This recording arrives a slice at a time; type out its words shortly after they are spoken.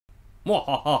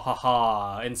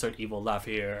Mwahahaha! Insert evil laugh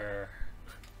here.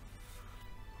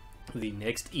 The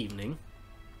next evening.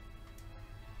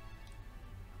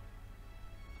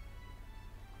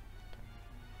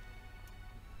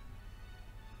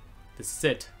 This is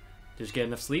it. Did you get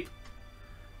enough sleep?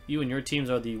 You and your teams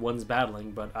are the ones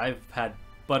battling, but I've had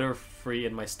Butterfree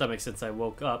in my stomach since I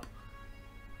woke up.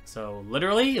 So,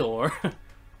 literally, or...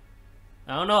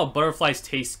 I don't know if butterflies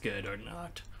taste good or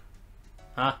not.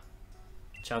 Huh?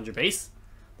 Challenger base?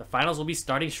 The finals will be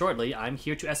starting shortly. I'm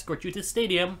here to escort you to the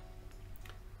stadium.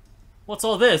 What's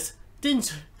all this?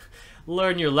 Didn't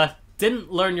learn your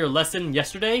lesson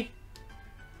yesterday?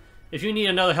 If you need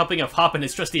another helping of Hop and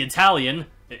his trusty Inteleon,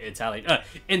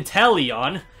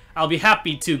 I'll be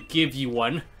happy to give you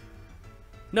one.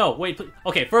 No, wait, please.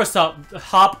 Okay, first up,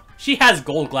 Hop, she has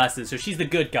gold glasses, so she's the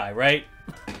good guy, right?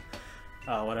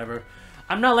 Oh, whatever.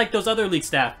 I'm not like those other league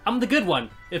staff. I'm the good one,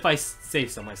 if I say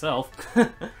so myself.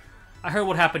 I heard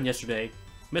what happened yesterday.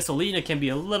 Miss Alina can be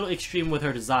a little extreme with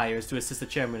her desires to assist the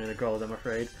chairman and the girls, I'm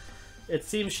afraid. It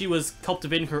seems she was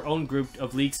cultivating her own group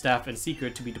of league staff in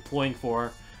secret to be deploying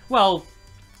for, well,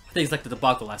 things like the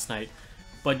debacle last night.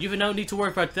 But you no need to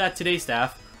worry about that today,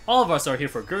 staff. All of us are here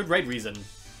for a good, right reason.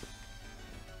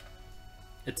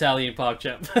 Italian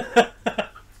PogChamp.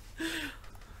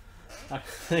 I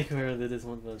think we're this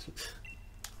one.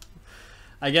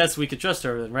 I guess we could trust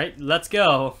her then, right? Let's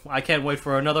go. I can't wait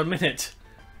for another minute.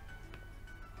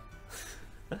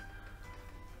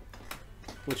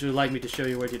 Would you like me to show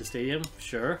you where to the stadium?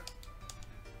 Sure.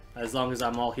 As long as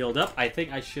I'm all healed up, I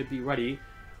think I should be ready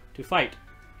to fight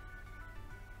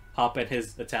Hop and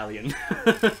his Italian.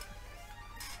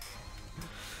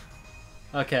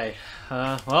 Okay.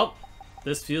 Well,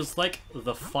 this feels like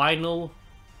the final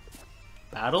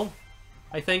battle,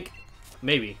 I think.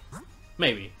 Maybe.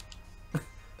 Maybe.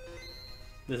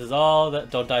 This is all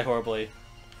that. Don't die horribly.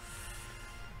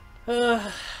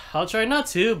 I'll try not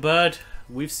to, but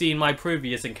we've seen my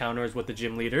previous encounters with the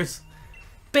gym leaders.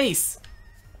 Base!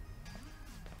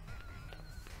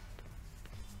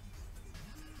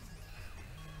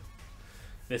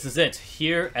 This is it,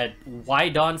 here at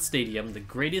Wydon Stadium, the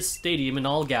greatest stadium in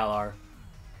all Galar.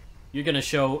 You're gonna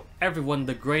show everyone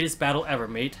the greatest battle ever,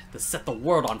 mate, to set the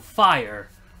world on fire.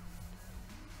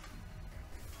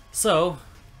 So,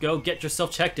 go get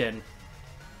yourself checked in.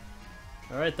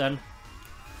 Alright then.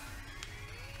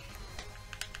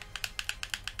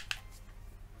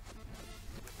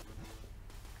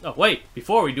 Oh wait,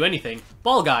 before we do anything,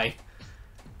 Ball Guy!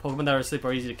 Pokemon that are asleep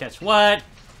are easy to catch. What?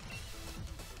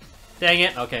 Dang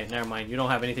it. Okay, never mind. You don't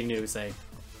have anything new to say.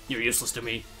 You're useless to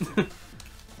me.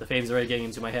 The fame's already getting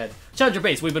into my head. Challenger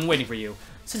base, we've been waiting for you.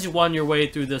 Since you won your way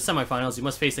through the semifinals, you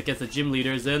must face against the gym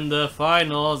leaders in the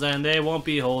finals, and they won't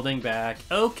be holding back.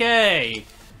 Okay.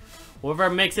 Whoever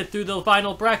makes it through the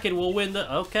final bracket will win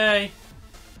the... Okay.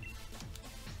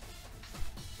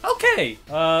 Okay.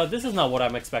 This is not what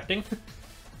I'm expecting.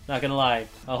 Not gonna lie.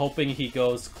 I'm hoping he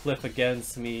goes Cliff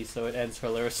against me, so it ends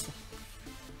hilariously.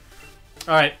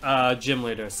 Alright, gym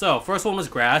leader. So, first one was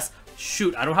grass.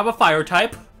 Shoot, I don't have a fire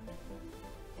type.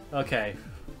 Okay.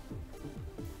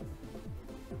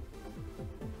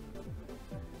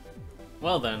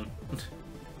 Well then.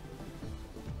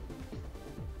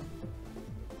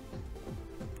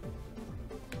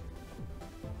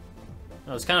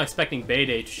 I was kind of expecting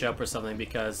Bayday to show up or something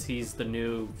because he's the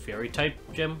new fairy type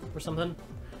gym or something.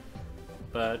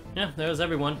 But, yeah, there's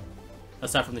everyone.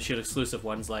 Aside from the Shield exclusive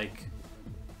ones like...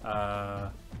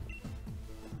 I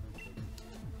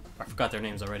forgot their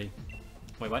names already.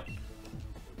 Wait, what?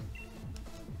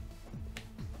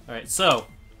 Alright, so...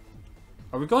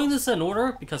 Are we going this in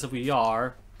order? Because if we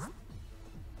are...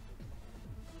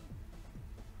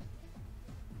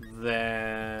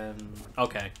 Then...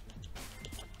 Okay.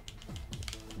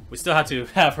 We still have to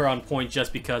have her on point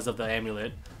just because of the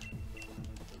amulet.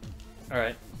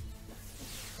 Alright.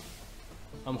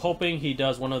 I'm hoping he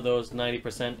does one of those 90%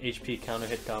 HP counter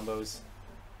hit combos.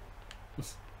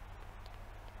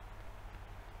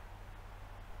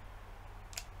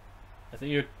 I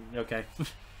think you're... okay.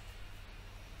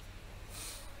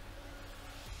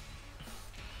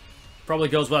 Probably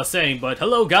goes without saying, but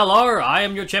hello Galar, I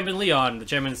am your champion Leon. The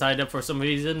chairman signed up for some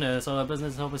reason, so the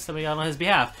business help is stepping out on his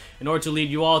behalf. In order to lead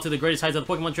you all to the greatest heights of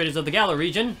the Pokemon traders of the Galar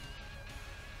region,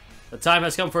 the time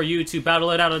has come for you to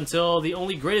battle it out until the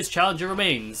only greatest challenger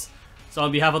remains. So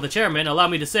on behalf of the chairman, allow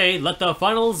me to say, let the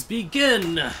finals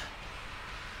begin!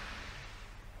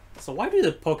 So why do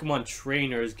the Pokemon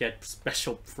trainers get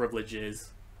special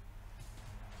privileges?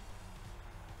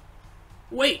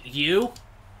 Wait, you?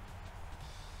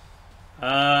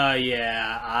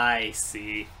 Yeah, I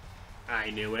see.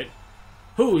 I knew it.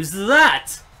 Who's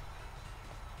that?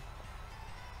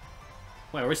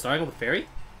 Wait, are we starting with Fairy?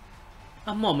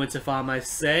 A moment, if I might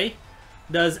say.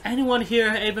 Does anyone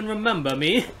here even remember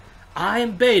me? I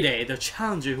am Bede, the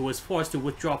challenger who was forced to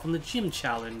withdraw from the gym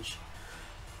challenge.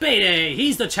 Bede!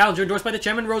 He's the challenger endorsed by the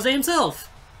chairman Rose himself!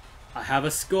 I have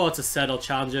a score to settle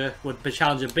with the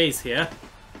challenger base here.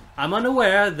 I'm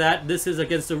unaware that this is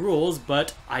against the rules,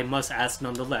 but I must ask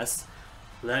nonetheless.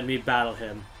 Let me battle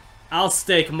him. I'll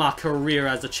stake my career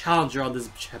as a challenger on this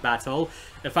battle.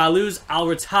 If I lose, I'll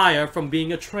retire from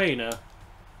being a trainer.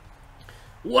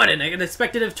 What an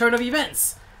unexpected turn of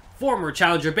events! Former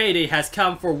challenger Bede has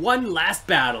come for one last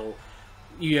battle.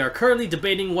 We are currently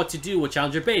debating what to do with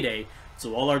challenger Bede.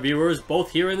 So all our viewers,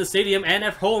 both here in the stadium and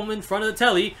at home in front of the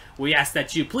telly, we ask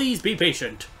that you please be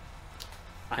patient.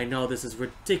 I know this is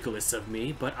ridiculous of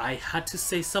me, but I had to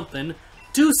say something.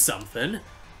 Do something.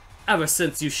 Ever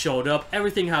since you showed up,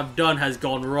 everything I've done has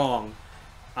gone wrong.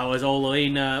 It was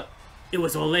Olena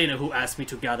who asked me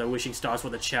to gather wishing stars for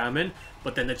the chairman,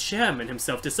 but then the chairman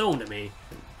himself disowned me.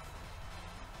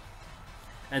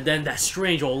 And then that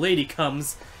strange old lady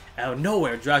comes out of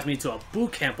nowhere, drags me to a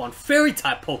boot camp on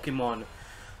fairy-type Pokemon.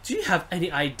 Do you have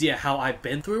any idea how I've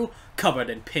been through? Covered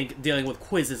in pink, dealing with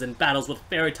quizzes and battles with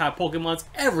fairy-type Pokemons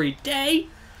every day?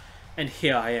 And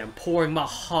here I am, pouring my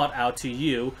heart out to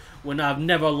you, when I've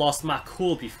never lost my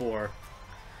cool before.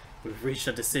 We've reached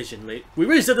a decision,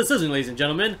 ladies and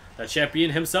gentlemen. The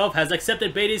champion himself has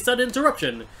accepted Bede's sudden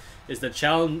interruption. Is the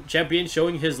champion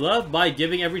showing his love by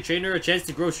giving every trainer a chance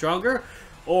to grow stronger?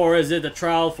 Or is it a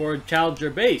trial for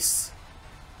challenger base?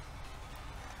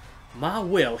 My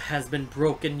will has been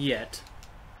broken yet.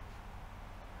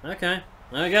 Okay.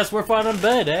 I guess we're fine on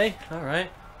bed, eh? Alright.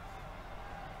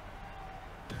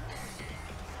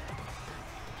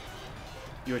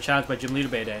 You were challenged by Gym Leader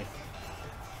Bede.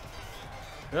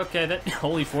 Okay, that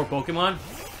only 4 Pokemon?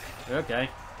 Okay.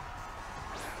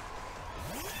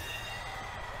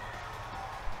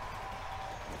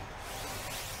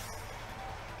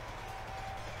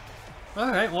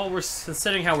 Alright, well,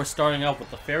 considering how we're starting out with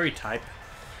the fairy type,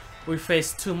 we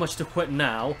face too much to quit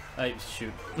now.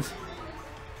 Shoot. It's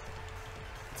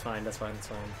fine, that's fine, that's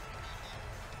fine.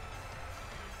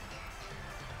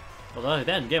 Well,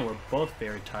 then again, we're both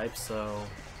fairy types, so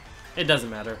it doesn't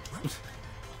matter.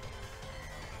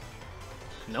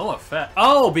 No effect.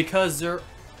 Oh, because they're...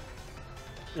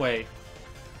 Wait.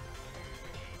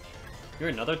 You're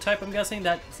another type, I'm guessing?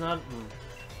 That's not...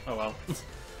 Oh, well.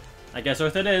 I guess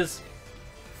Earth it is.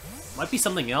 Might be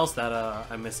something else that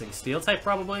I'm missing. Steel type,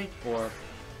 probably? Or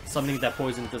something that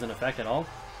poison doesn't affect at all?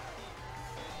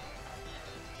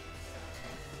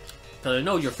 Because I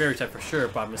know you're fairy type for sure,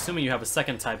 but I'm assuming you have a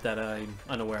second type that I'm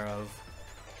unaware of.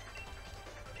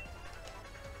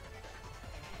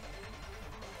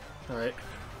 Alright.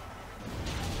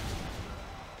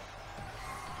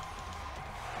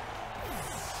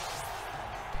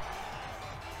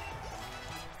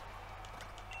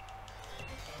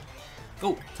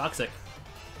 Oh, Toxic.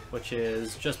 Which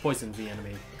is just poison the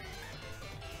enemy.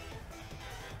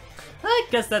 I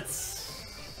guess that's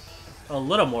a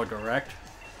little more direct.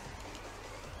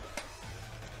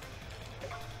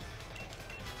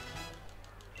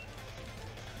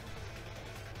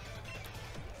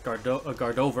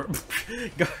 Gardover.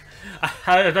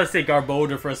 I was about to say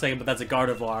Garbodor for a second, but that's a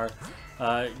Gardevoir.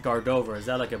 Gardover. Is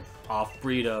that like an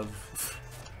off-breed of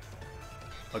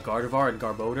a Gardevoir and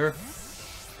Garbodor?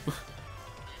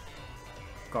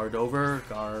 Gardover?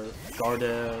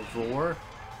 Gardevoir?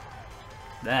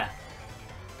 That.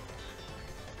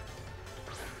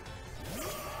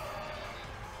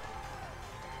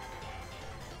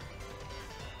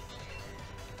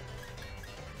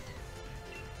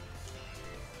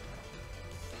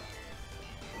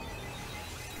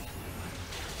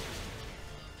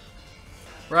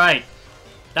 Right.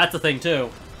 That's a thing, too.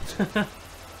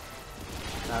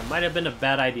 Might have been a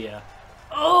bad idea.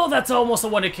 Oh, that's almost a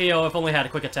 1-hit KO if only had a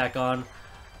quick attack on.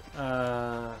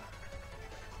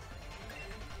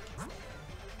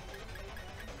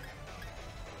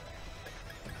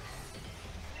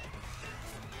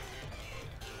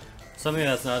 Something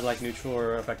that's not, like, neutral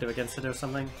or effective against it or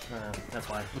something? That's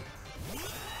why.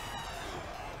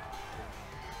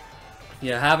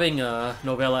 Yeah, having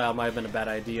Novella out might have been a bad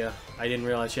idea. I didn't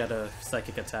realize she had a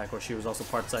psychic attack, or she was also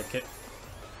part psychic.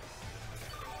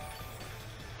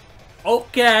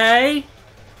 Okay!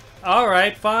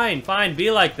 Alright, fine, fine, be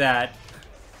like that.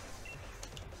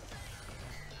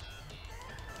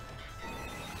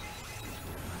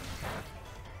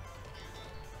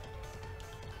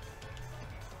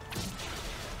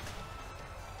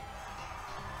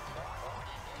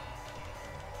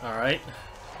 Alright.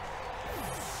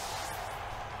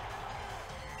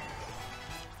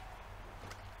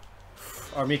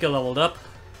 Armika leveled up.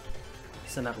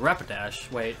 Send out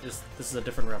Rapidash. Wait, this is a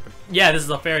different Rapid. Yeah, this is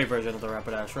a fairy version of the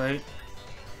Rapidash, right?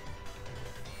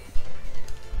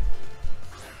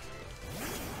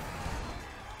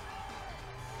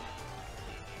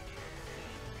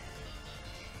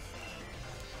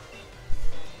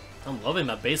 I'm loving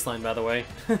that baseline, by the way.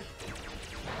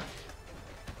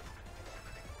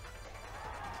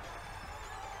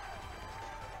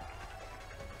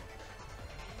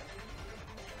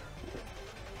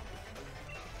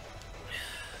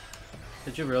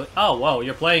 Did you really? Oh, whoa,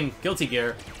 you're playing Guilty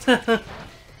Gear. I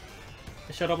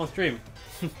showed up on stream.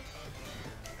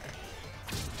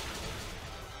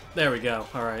 There we go,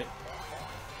 alright.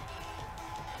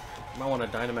 Might want to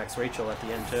Dynamax Rachel at the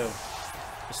end, too.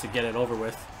 Just to get it over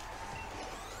with.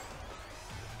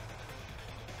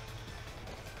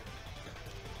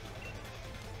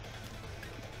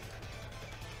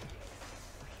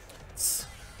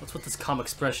 What's with this calm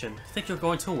expression? I think you're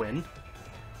going to win.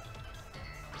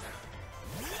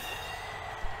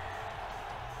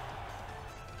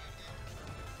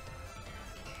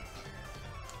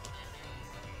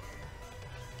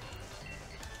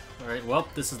 Alright, well,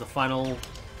 this is the final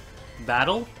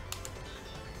battle.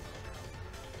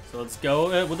 So let's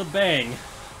go with a bang.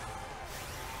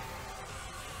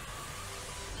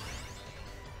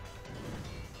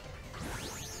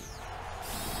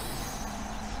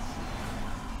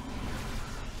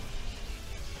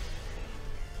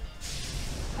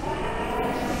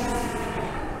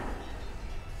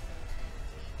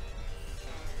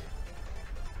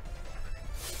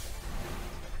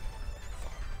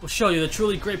 We'll show you the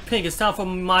truly great pink. It's time for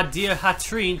my dear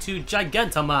Hatrine to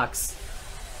Gigantamax.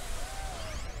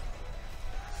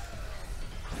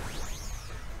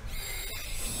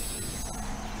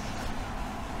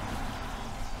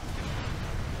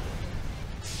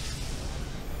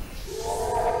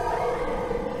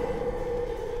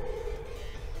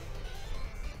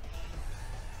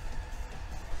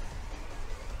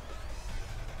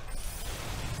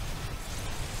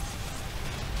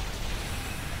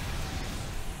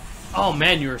 Oh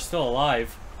man, you're still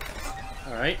alive.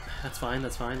 Alright, that's fine,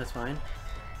 that's fine, that's fine.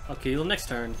 Okay, well, next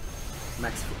turn.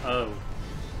 Max. Oh.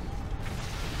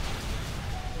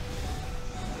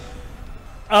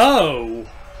 Oh!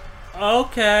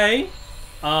 Okay.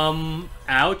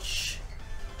 Ouch.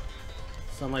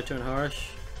 Sunlight turn harsh.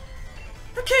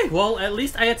 Okay, well, at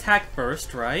least I attack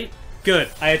first, right? Good,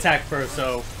 I attack first,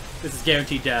 so this is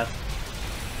guaranteed death.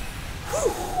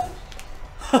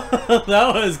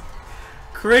 That was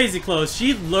crazy close.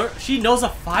 She knows a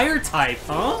fire type,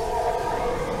 huh?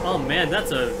 Oh man,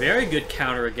 that's a very good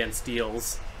counter against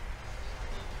Steels.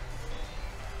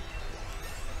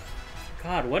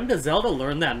 God, when does Zelda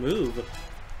learn that move?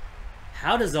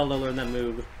 How does Zelda learn that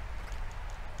move?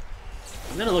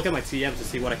 I'm gonna look at my TMs to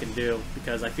see what I can do,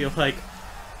 because I feel like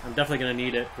I'm definitely gonna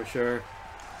need it for sure.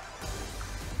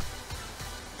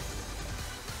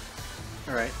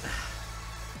 Alright.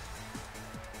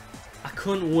 I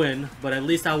couldn't win, but at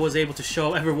least I was able to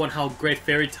show everyone how great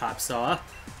fairy types are.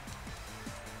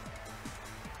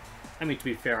 I mean, to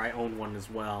be fair, I own one as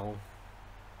well.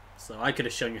 So I could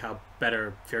have shown you how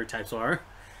better fairy types are.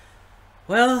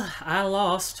 Well, I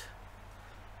lost.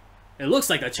 It looks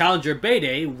like the Challenger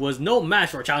Bede was no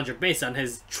match for Challenger based on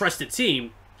his trusted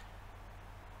team.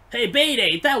 Hey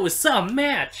Bede, that was some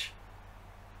match!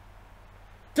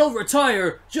 Don't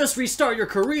retire, just restart your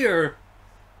career!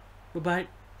 But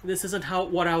this isn't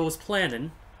what I was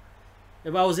planning.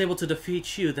 If I was able to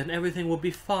defeat you, then everything would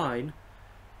be fine.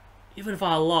 Even if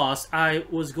I lost, I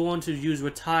was going to use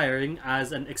retiring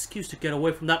as an excuse to get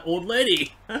away from that old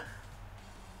lady.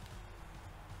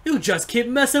 You just keep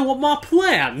messing with my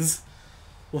plans.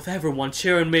 With everyone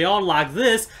cheering me on like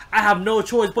this, I have no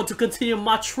choice but to continue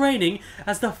my training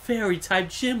as the fairy-type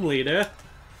gym leader.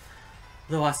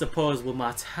 Though I suppose with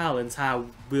my talents, I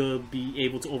will be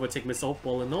able to overtake Miss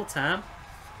Opal in no time.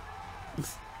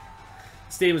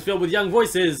 Stadium is filled with young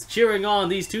voices cheering on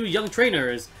these two young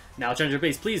trainers. Now, Challenger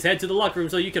Base, please head to the locker room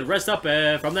so you can rest up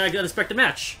from that unexpected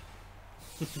match.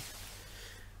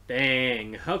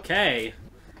 Dang, okay.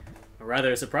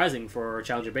 Rather surprising for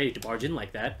Challenger Base to barge in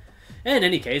like that. In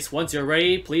any case, once you're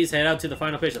ready, please head out to the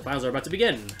final pitch. The finals are about to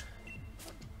begin.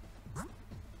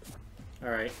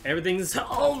 Alright, everything's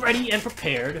all ready and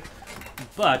prepared,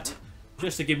 but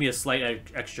just to give me a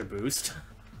slight extra boost.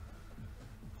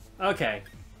 Okay.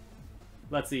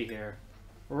 Let's see here.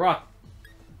 Rock.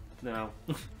 No.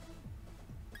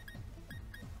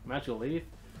 Magical Leaf.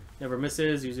 Never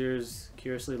misses. Users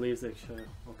curiously leaves the...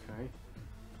 Okay.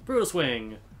 Brutal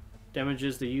Swing.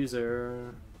 Damages the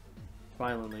user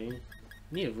violently.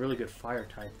 I need a really good fire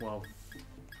type. Well...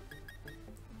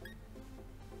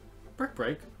 Brick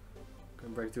break.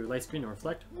 Can break through light screen and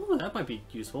reflect. Ooh, that might be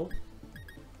useful.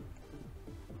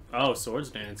 Oh,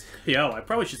 swords dance. Yo, I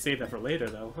probably should save that for later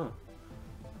though, huh?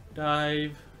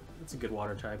 Dive. That's a good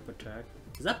water type attack.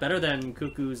 Is that better than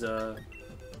Cuckoo's,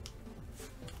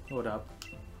 hold up.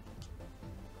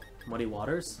 Muddy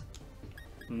Waters?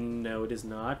 No, it is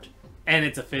not. And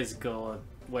it's a physical...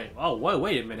 wait, oh, whoa,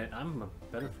 wait a minute. I'm a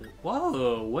better...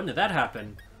 Whoa, when did that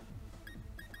happen?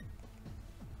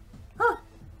 Huh.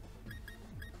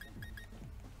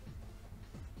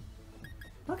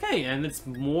 Okay, and it's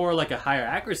more like a higher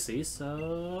accuracy,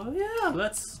 so... yeah,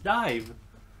 let's dive.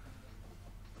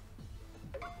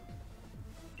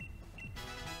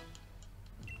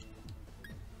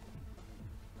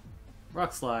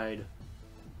 Rock slide.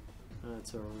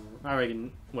 It's a... alright,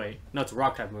 wait. No, it's a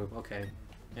rock type move. Okay.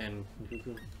 And...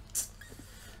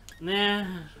 nah.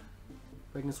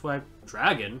 Breaking swipe.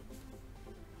 Dragon?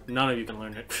 None of you can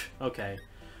learn it. Okay.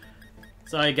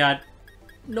 So I got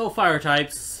no fire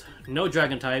types, no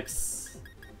dragon types,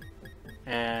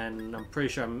 and I'm pretty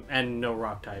sure and no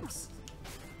rock types.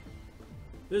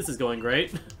 This is going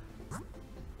great.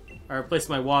 I replaced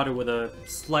my water with a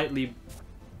slightly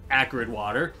accurate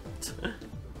water.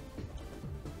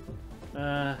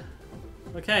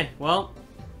 Okay, well,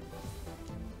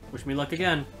 wish me luck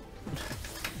again.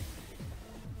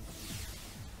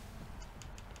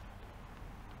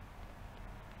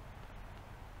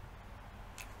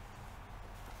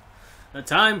 The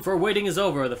time for waiting is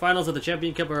over. The finals of the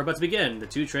Champion Cup are about to begin. The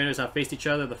two trainers have faced each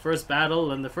other. The first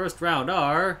battle and the first round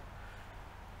are...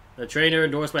 the trainer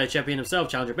endorsed by the champion himself,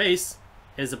 Challenger Base.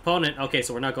 His opponent... okay,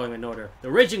 so we're not going in order. The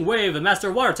Raging Wave and Master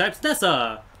of Water types,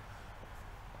 Nessa!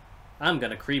 I'm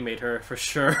gonna cremate her, for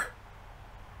sure.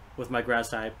 With my grass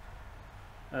type.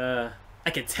 I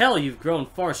can tell you've grown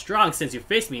far strong since you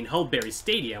faced me in Hullberry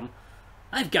Stadium.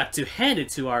 I've got to hand it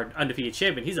to our undefeated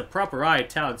champion. He's a proper eye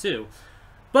talent, too.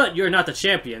 But you're not the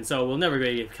champion, so we'll never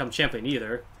really become champion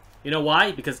either. You know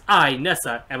why? Because I,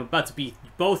 Nessa, am about to beat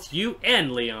both you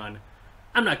and Leon.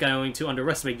 I'm not going to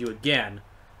underestimate you again.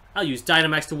 I'll use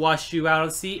Dynamax to wash you out on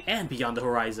the sea and beyond the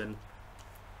horizon.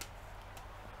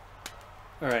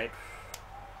 Alright.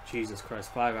 Jesus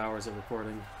Christ, 5 hours of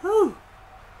recording. Whew!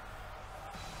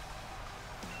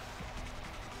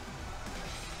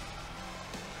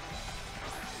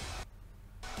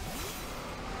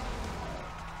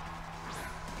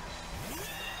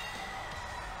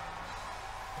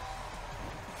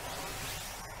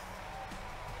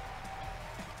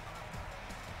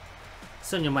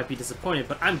 Sonya might be disappointed,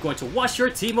 but I'm going to wash your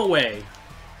team away.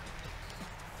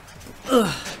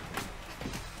 Ugh.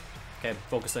 Okay,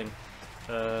 focusing.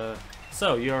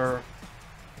 So you're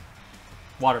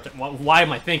water type. Why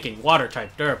am I thinking water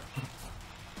type? Derp.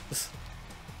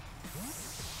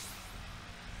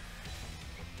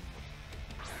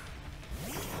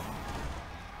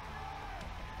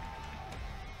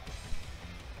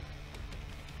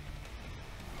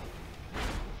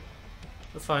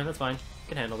 That's fine. That's fine.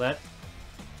 Can handle that.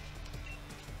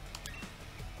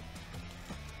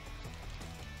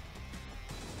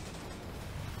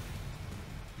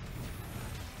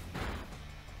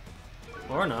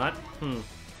 Or not.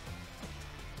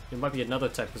 There might be another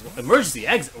type as well. Emergency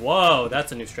exit! Whoa,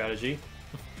 that's a new strategy.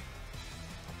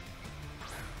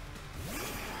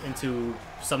 Into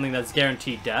something that's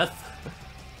guaranteed death.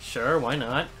 Sure, why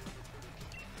not?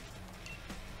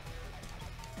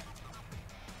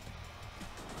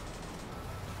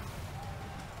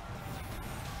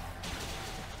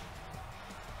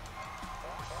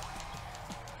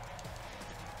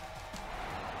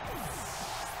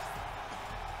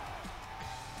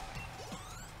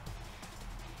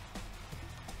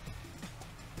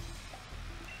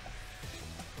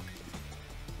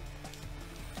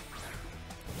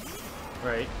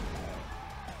 Right.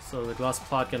 So the gloss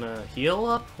plot gonna heal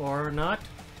up or not?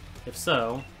 If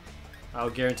so, I'll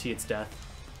guarantee its death.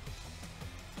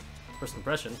 First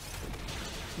impression.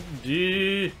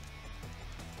 There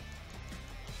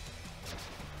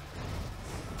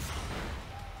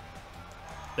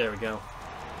we go.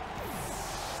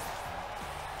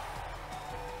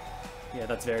 Yeah,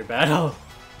 that's very bad. Oh,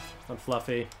 on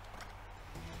Fluffy.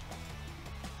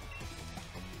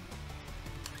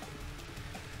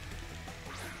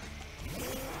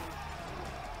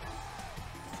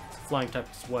 Flying type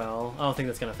as well. I don't think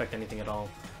that's going to affect anything at all.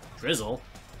 Drizzle?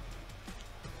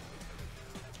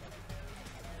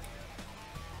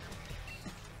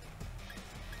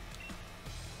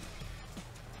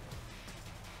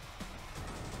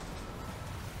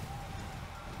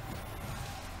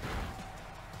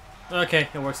 Okay,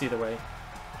 it works either way.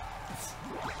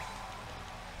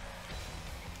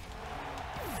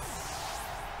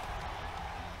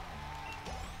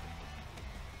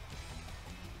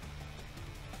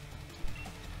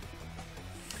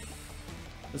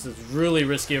 This is really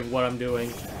risky of what I'm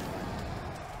doing.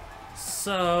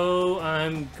 So,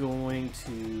 I'm going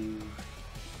to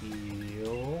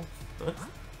heal.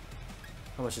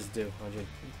 How much does it do? 100.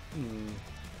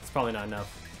 It's probably not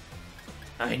enough.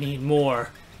 I need more.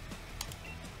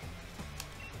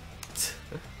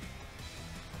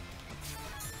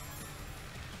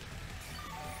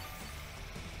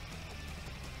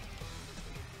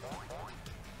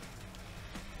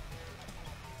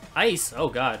 Ice? Oh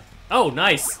god. Oh,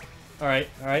 nice! Alright,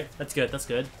 alright. That's good, that's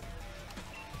good.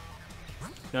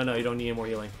 No, you don't need any more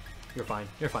healing. You're fine.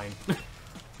 You're fine.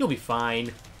 You'll be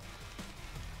fine.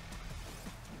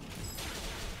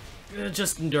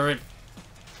 Just endure it.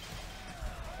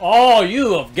 Oh,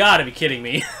 you have got to be kidding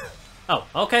me. Oh,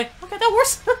 okay. Okay, that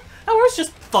works. That works.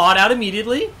 Just thawed out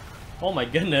immediately. Oh my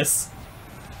goodness.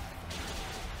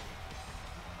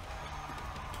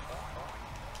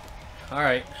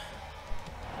 Alright.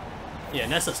 Yeah,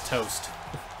 Nessa's toast.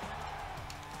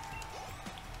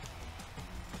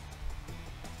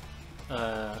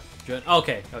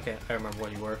 Okay, I remember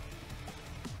what you were.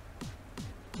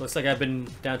 Looks like I've been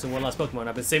down to one last Pokemon.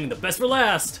 I've been saving the best for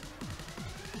last!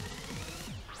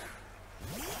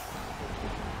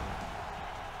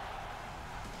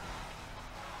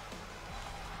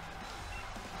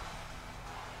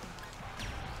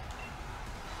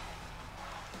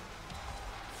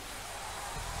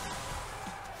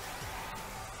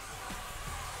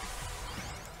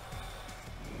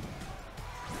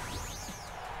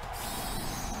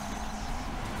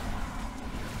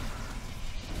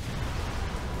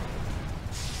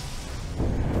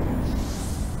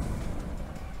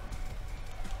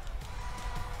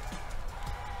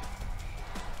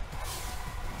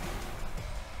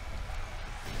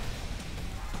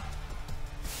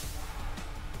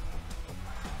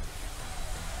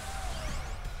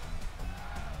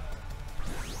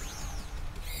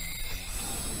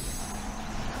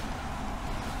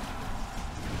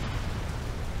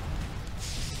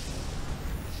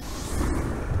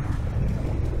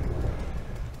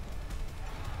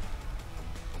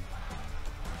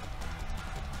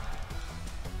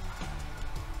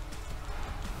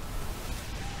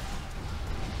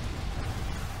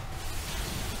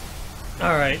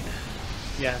 Alright.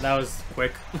 Yeah, that was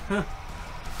quick.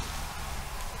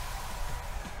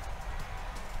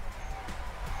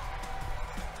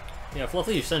 Yeah,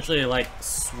 Fluffy essentially, like,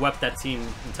 swept that team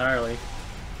entirely.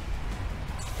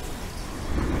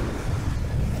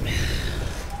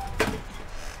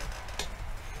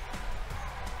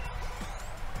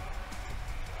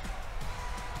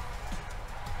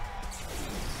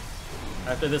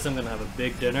 After this, I'm gonna have a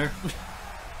big dinner.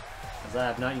 Because I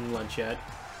have not eaten lunch yet.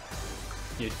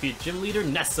 You defeat Gym Leader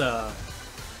Nessa.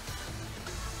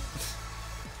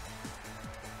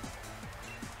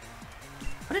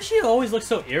 Why does she always look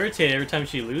so irritated every time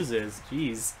she loses?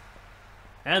 Jeez.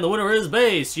 And the winner is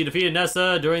Base. She defeated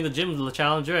Nessa during the Gym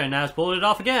Challenger and has pulled it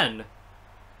off again.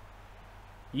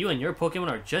 You and your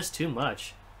Pokemon are just too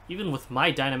much. Even with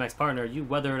my Dynamax partner, you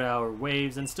weathered our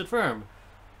waves and stood firm.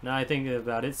 Now I think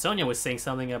about it, Sonia was saying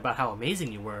something about how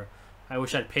amazing you were. I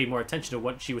wish I'd paid more attention to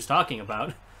what she was talking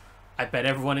about. I bet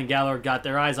everyone in Galar got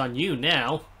their eyes on you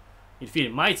now. You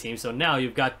defeated my team, so now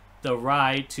you've got the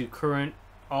ride to current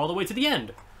all the way to the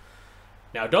end.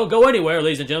 Now don't go anywhere,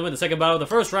 ladies and gentlemen. The second battle of the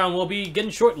first round will begin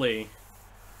shortly.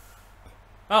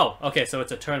 Oh, okay, so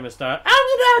it's a tournament style.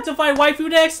 I'm gonna have to fight Waifu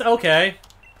next? Okay.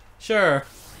 Sure.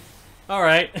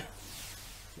 Alright.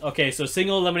 Okay, so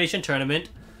single elimination tournament.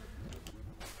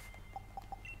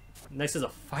 Next is a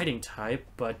fighting type,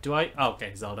 but do I... Oh,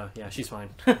 okay, Zelda. Yeah, she's fine.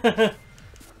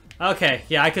 Okay,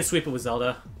 yeah, I could sweep it with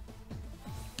Zelda.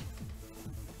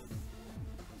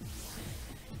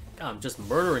 God, I'm just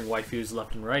murdering waifus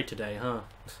left and right today, huh?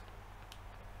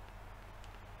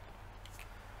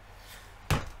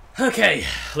 Okay,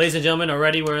 ladies and gentlemen,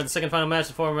 already we're in the second final match.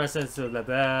 The former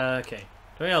okay.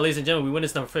 So yeah, ladies and gentlemen, we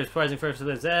witnessed the surprising first of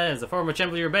this as the former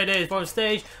champion of your Bay former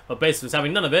stage, but Base was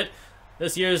having none of it.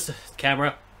 This year's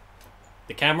camera.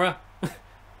 The camera.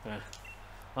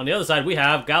 On the other side, we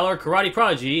have Galar Karate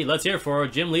Prodigy. Let's hear for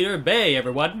Gym Leader Bay,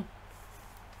 everyone.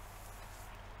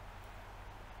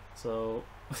 So,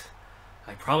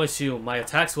 I promise you, my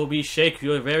attacks will shake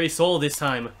your very soul this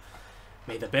time.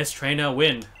 May the best trainer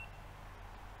win.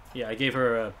 Yeah, I gave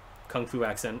her a Kung Fu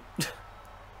accent.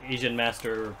 Asian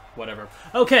master, or whatever.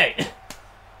 Okay.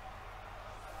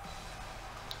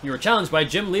 You were challenged by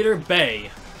Gym Leader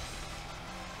Bay.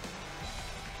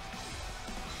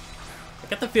 I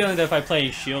get the feeling that if I play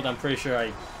Shield, I'm pretty sure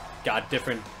I got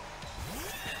different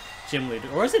Gym Leader.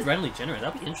 Or is it randomly generated?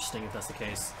 That'd be interesting if that's the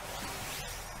case.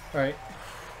 Alright.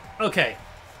 Okay.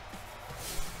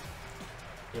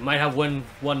 You might have one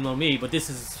on me, but this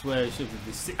is where it should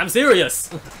be. I'm serious!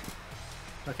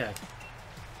 Okay.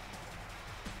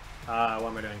 What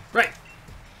am I doing? Right!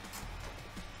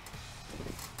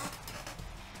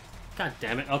 God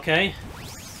damn it, okay.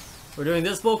 We're doing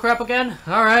this bullcrap again?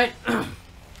 Alright.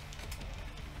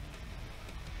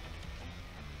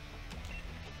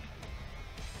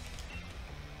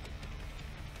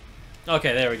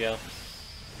 Okay, there we go.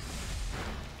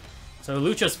 So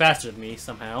Lucha's faster than me,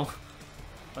 somehow.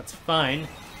 That's fine,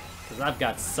 because I've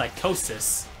got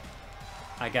Psychosis.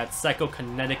 I got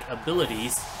psychokinetic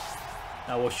abilities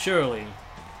that will surely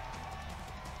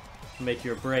make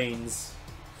your brains,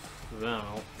 I don't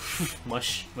know,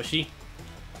 mushy.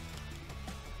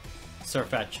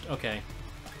 Surfetched. Okay,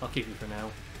 I'll keep you for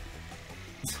now.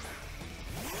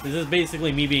 This is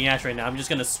basically me being Ash right now. I'm just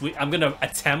gonna sweep. I'm gonna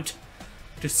attempt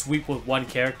to sweep with one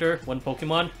character, one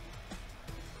Pokemon.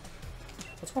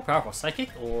 What's more powerful, Psychic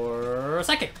or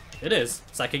Psychic? It is.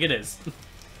 Psychic it is.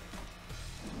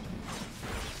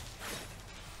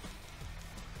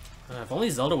 If only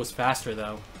Zelda was faster,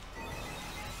 though.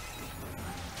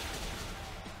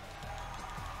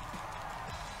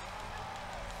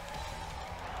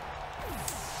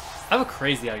 I have a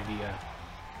crazy idea.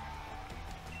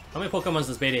 How many Pokemon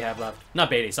does Bede have left? Not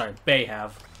Bede, sorry. Bay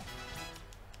have.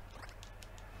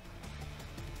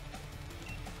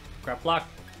 Crap block.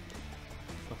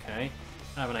 Okay.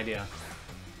 I have an idea.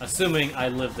 Assuming I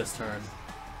live this turn.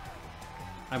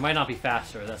 I might not be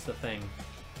faster, that's the thing.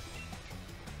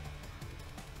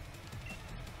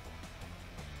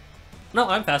 No,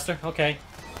 I'm faster. Okay.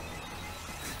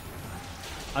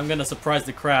 I'm gonna surprise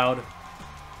the crowd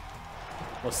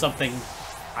with something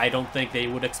I don't think they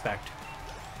would expect.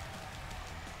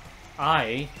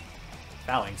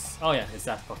 Phalanx. Oh yeah, it's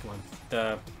that Pokemon.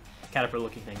 The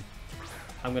caterpillar-looking thing.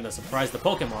 I'm gonna surprise the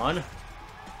Pokemon.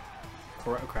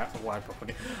 Crap, why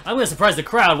Pokemon? I'm gonna surprise the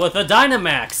crowd with a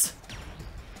Dynamax!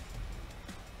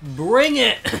 Bring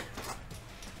it!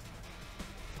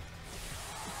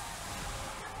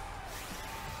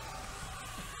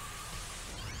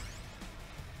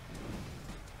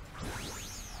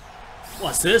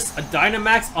 What's this? A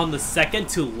Dynamax on the second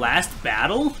to last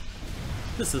battle?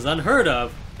 This is unheard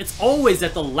of. It's always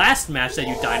at the last match that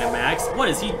you Dynamax. What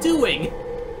is he doing?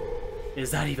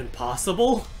 Is that even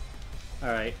possible?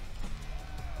 Alright.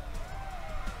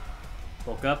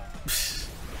 Woke up.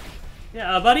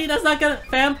 Yeah, buddy, that's not gonna...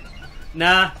 Fam?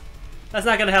 Nah. That's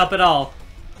not gonna help at all.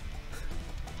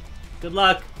 Good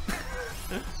luck.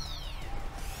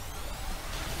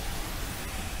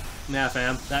 Nah,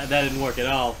 fam. That didn't work at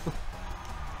all.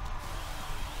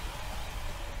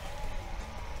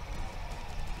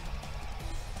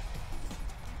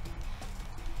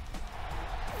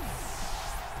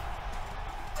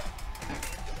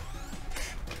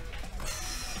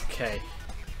 Okay.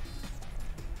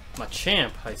 I'm a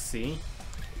champ, I see.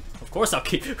 Of course I'll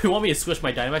keep... You want me to switch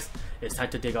my Dynamax? It's time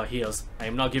to dig our heels. I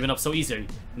am not giving up so easily.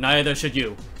 Neither should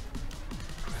you.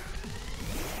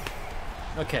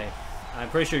 Okay. I'm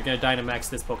pretty sure you're gonna Dynamax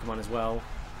this Pokemon as well.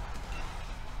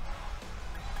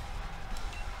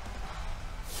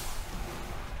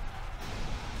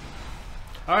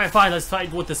 Alright, fine. Let's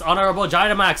fight with this honorable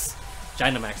Dynamax.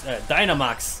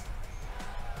 Dynamax.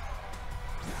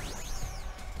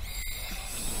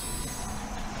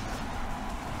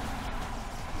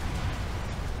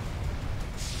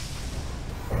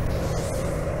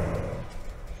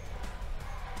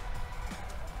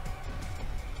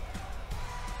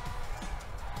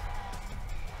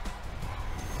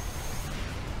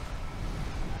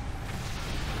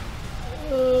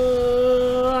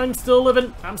 I'm still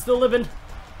living. I'm still living.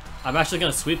 I'm actually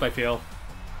gonna sweep, I feel.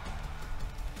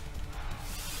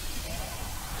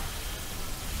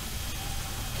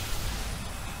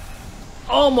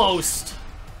 Almost!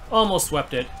 Almost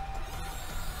swept it.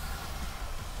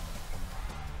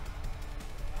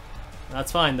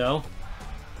 That's fine, though.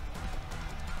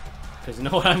 Because you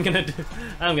know what I'm gonna do?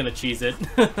 I'm gonna cheese it.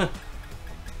 I'm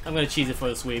gonna cheese it for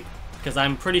the sweep. Because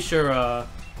I'm pretty sure,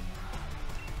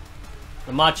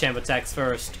 the Machamp attacks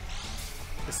first.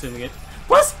 Assuming it...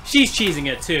 What? She's cheesing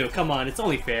it, too. Come on, it's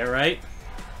only fair, right?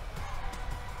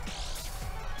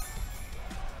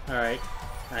 Alright.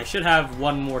 I should have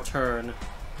one more turn.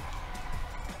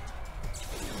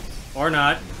 Or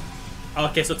not.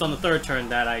 Okay, so it's on the third turn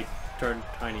that I turned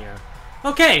tinier.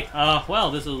 Okay,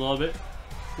 well, this is a little bit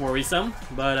worrisome,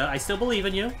 but I still believe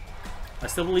in you. I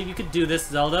still believe you could do this,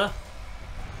 Zelda.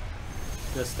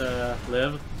 Just,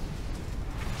 live.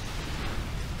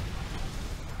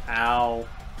 Ow.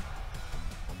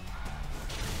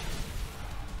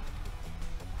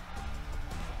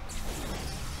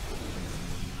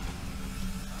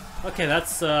 Okay,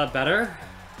 that's better.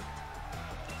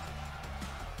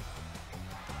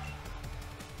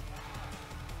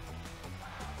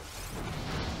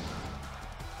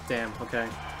 Damn, okay.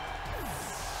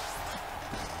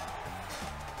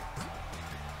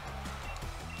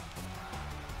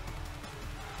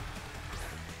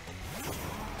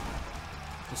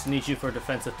 Just need you for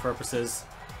defensive purposes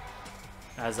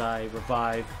as I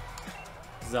revive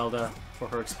Zelda for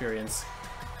her experience.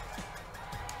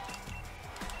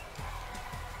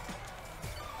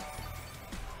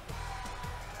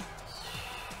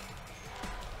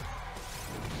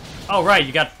 Oh right,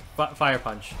 you got Fire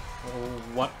Punch.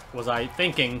 What was I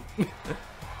thinking?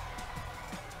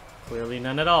 Clearly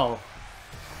none at all.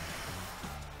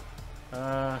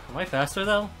 Am I faster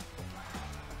though?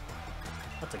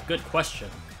 That's a good question.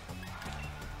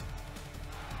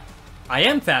 I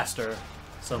am faster,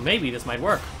 so maybe this might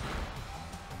work.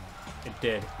 It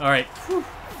did. Alright.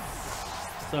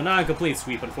 So not a complete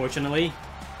sweep, unfortunately.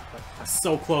 But I'm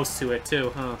so close to it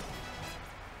too, huh?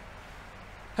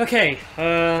 Okay,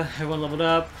 everyone leveled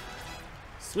up.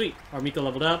 Sweet, Armika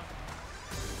leveled up.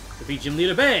 Defeat Gym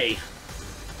Leader Bay!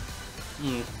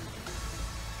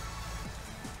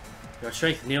 Your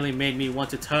strength nearly made me want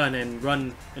to turn and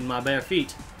run in my bare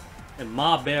feet.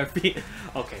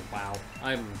 Okay, wow.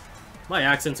 My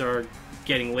accents are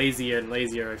getting lazier and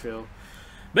lazier, I feel.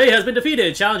 Bay has been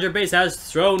defeated! Challenger Base has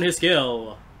thrown his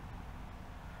skill!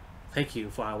 Thank you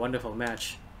for our wonderful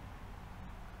match.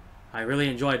 I really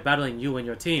enjoyed battling you and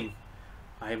your team.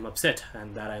 I am upset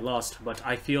and that I lost, but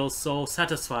I feel so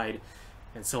satisfied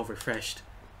and so refreshed.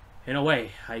 In a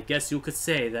way, I guess you could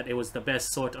say that it was the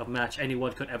best sort of match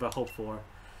anyone could ever hope for.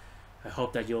 I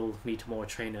hope that you'll meet more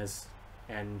trainers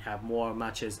and have more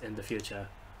matches in the future.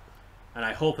 And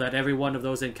I hope that every one of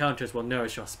those encounters will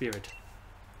nourish your spirit.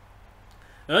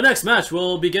 The next match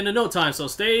will begin in no time, so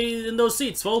stay in those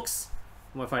seats, folks.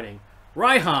 Who am I fighting?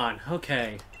 Raihan!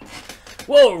 Okay.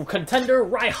 Whoa! Contender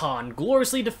Raihan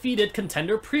gloriously defeated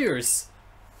Contender Pierce.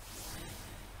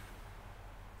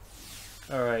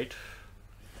 Alright.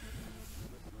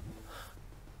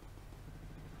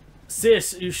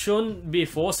 Sis, you shouldn't be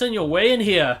forcing your way in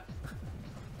here.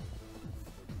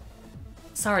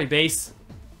 Sorry, Base.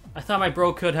 I thought my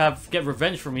bro could get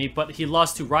revenge for me, but he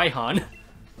lost to Raihan.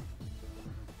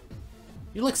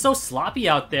 You look so sloppy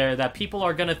out there that people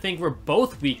are gonna think we're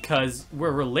both weak because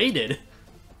we're related.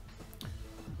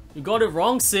 You got it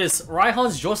wrong, sis.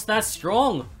 Raihan's just that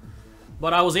strong.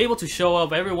 But I was able to show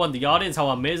up everyone in the audience how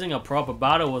amazing a proper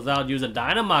battle without using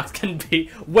Dynamax can be.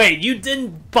 Wait, you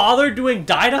didn't bother doing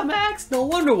Dynamax? No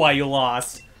wonder why you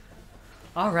lost.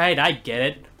 Alright, I get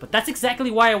it. But that's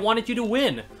exactly why I wanted you to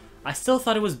win. I still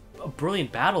thought it was a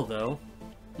brilliant battle, though.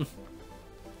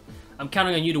 I'm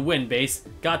counting on you to win, Base.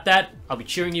 Got that? I'll be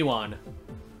cheering you on.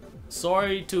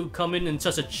 Sorry to come in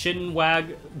such a chin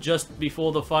wag just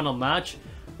before the final match.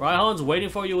 Raihan's waiting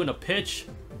for you in a pitch.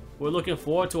 We're looking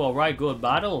forward to a right good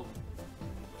battle.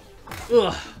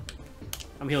 Ugh.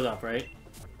 I'm healed up, right?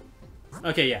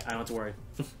 Okay, yeah, I don't have to worry.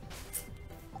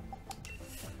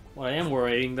 What I am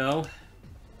worrying, though,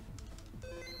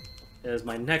 is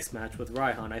my next match with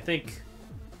Raihan. I think,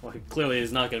 well, he clearly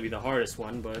is not going to be the hardest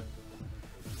one, but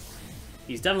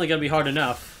he's definitely going to be hard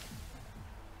enough.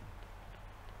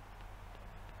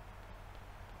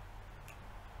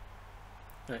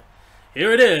 Right.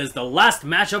 Here it is, the last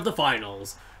match of the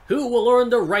finals. Who will earn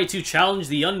the right to challenge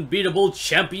the unbeatable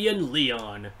champion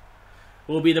Leon?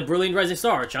 Will it be the brilliant rising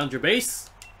star, Challenger Base?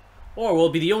 Or will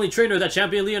it be the only trainer that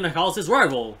champion Leon calls his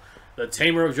rival, the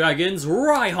tamer of dragons,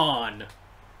 Raihan?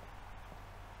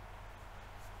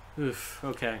 Oof,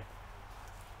 okay.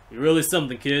 You're really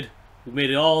something, kid. You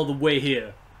made it all the way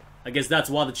here. I guess that's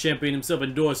why the champion himself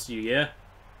endorsed you, yeah?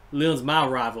 Leon's my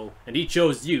rival, and he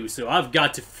chose you, so I've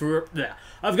got to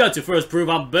first prove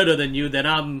I'm better than you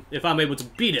if I'm able to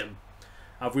beat him.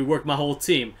 I've reworked my whole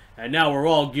team, and now we're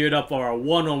all geared up for our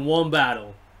one-on-one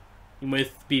battle. You may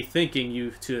be thinking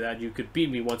that you could beat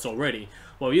me once already.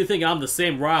 Well, if you think I'm the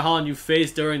same Raihan you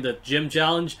faced during the gym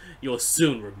challenge, you'll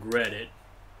soon regret it.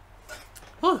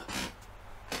 Huh.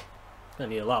 Gonna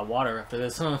need a lot of water after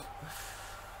this, huh?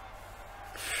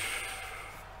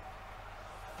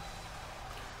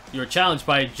 You're challenged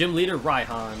by Gym Leader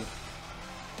Raihan.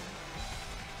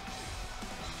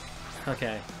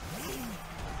 Okay.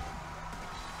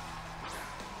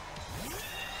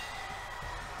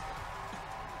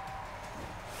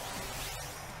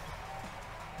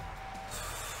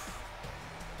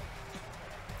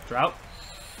 Drought?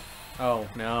 Oh,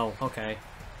 no. Okay.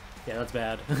 Yeah, that's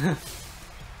bad.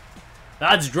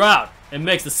 That's drought. It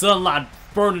makes the sunlight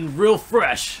burning real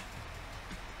fresh.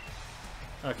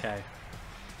 Okay.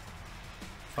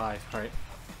 5, alright.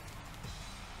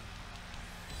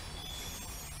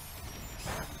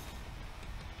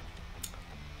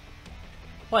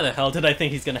 Why the hell did I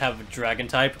think he's gonna have a dragon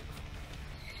type?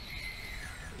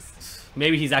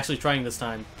 Maybe he's actually trying this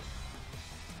time.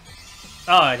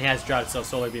 Oh, and he has drought, so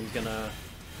Solar Beam's gonna...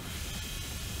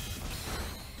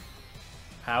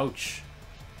 Ouch.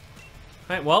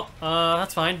 Alright, well,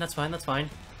 that's fine, that's fine, that's fine.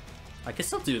 I can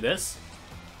still do this.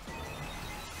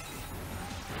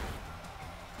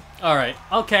 Alright,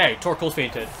 okay, Torkoal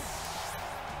fainted.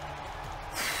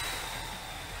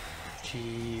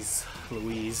 Jeez,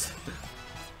 Louise.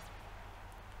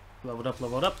 Leveled up,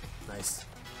 leveled up. Nice.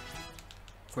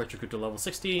 Fortune to level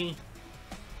 60.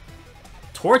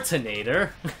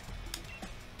 Tortinator?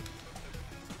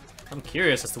 I'm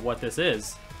curious as to what this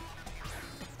is.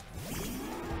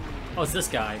 Oh, it's this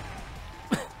guy.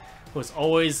 Who's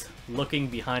always looking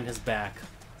behind his back.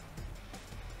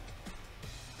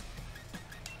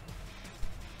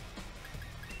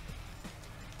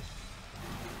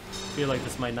 I feel like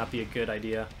this might not be a good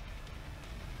idea.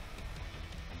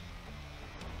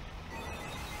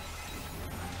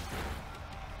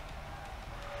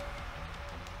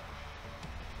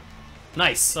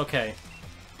 Nice, okay.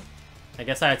 I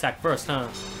guess I attack first, huh?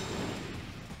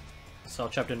 Shell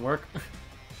trap didn't work.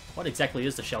 What exactly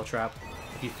is the shell trap?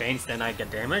 If he faints, then I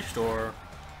get damaged, or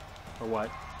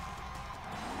what?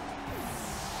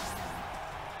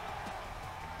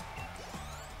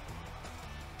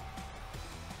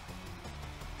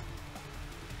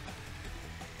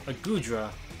 A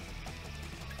Gudra.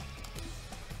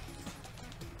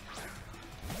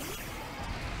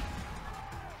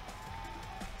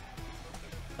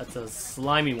 That's a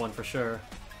slimy one for sure.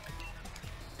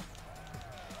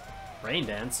 Rain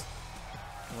Dance.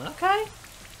 Okay.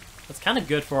 That's kind of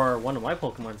good for one of my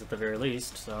Pokemons at the very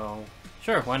least, so...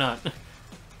 Sure, why not?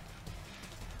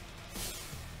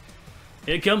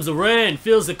 Here comes the rain!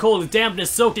 Feels the cold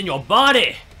dampness soaked in your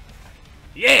body!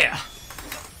 Yeah!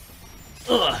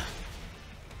 Ugh!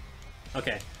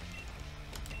 Okay.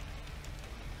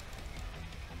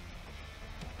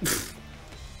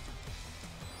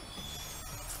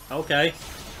 Okay.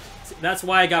 That's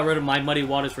why I got rid of my Muddy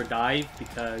Waters for Dive,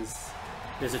 because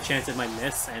there's a chance it might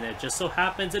miss, and it just so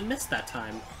happens it missed that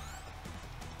time.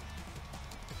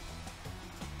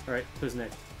 Alright, who's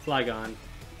next? Flygon.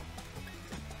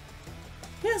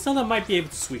 Yeah, someone might be able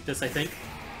to sweep this, I think.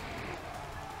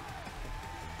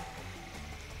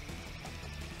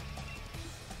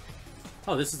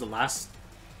 Oh, this is the last...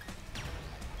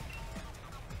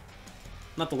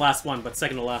 Not the last one, but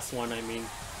second to last one, I mean.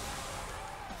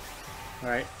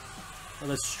 Alright. Well,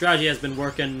 this strategy has been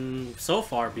working so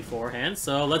far beforehand,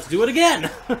 so let's do it again!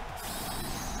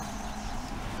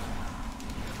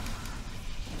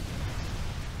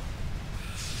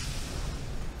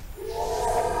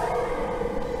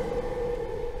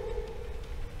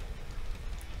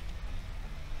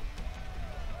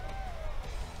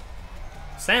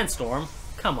 Sandstorm?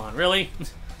 Come on, really?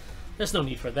 There's no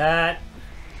need for that.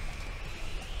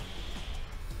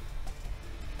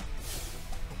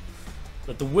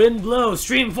 Let the wind blow,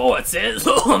 stream forward, says.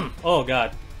 Oh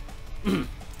god.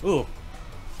 Ooh.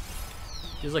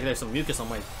 Feels like there's some mucus on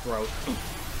my throat.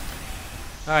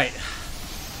 Alright.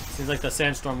 Seems like the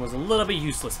sandstorm was a little bit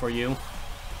useless for you.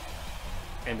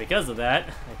 And because of that,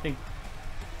 I think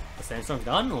the sandstorm's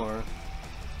gone, or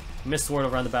mist sword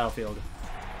around the battlefield.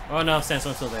 Oh no,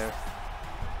 sandstorm's still there.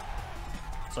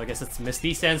 So I guess it's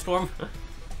Misty Sandstorm?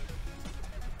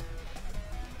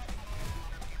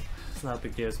 It's not a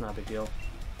big deal, it's not a big deal.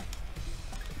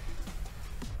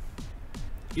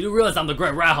 You do realize I'm the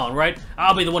Great Rahon, right?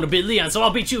 I'll be the one to beat Leon, so I'll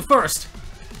beat you first!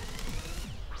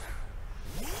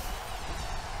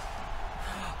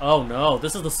 Oh no,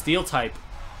 this is the steel type.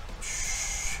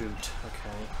 Shoot,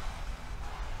 okay.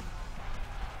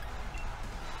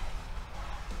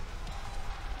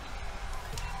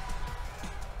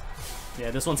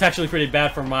 Yeah, this one's actually pretty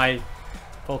bad for my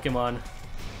Pokemon.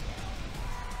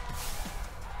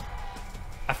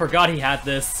 I forgot he had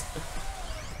this.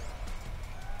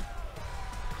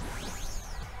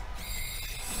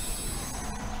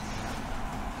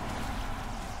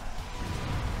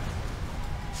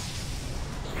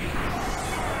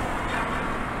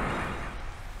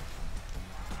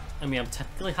 I mean, I'm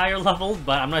technically higher leveled,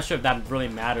 but I'm not sure if that really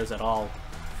matters at all.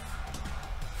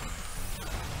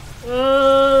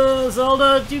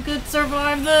 Zelda, you could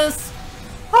survive this!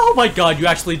 Oh my god, you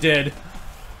actually did!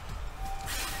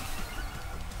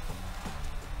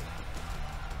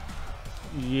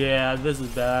 Yeah, this is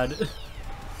bad.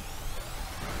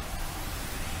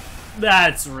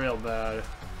 That's real bad.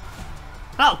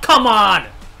 Oh, come on!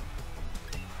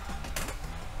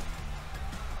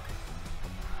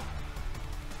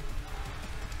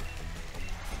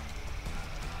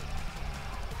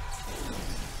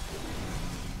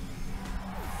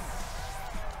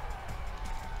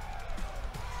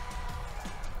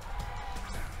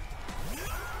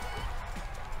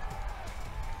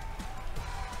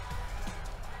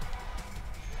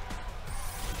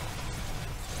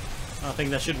 I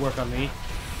think that should work on me.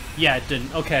 Yeah, it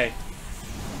didn't. Okay.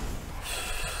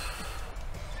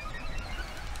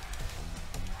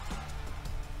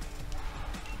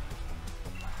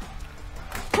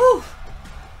 Whew.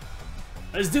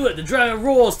 Let's do it. The dragon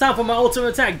rolls. Time for my ultimate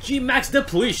attack. G-Max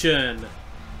depletion.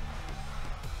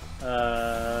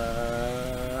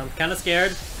 I'm kind of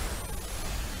scared.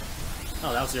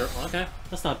 Oh, that was your... Okay,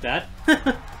 that's not bad.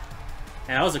 And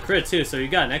that was a crit too, so you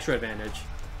got an extra advantage.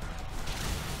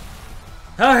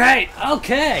 Alright,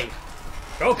 okay!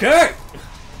 Okay!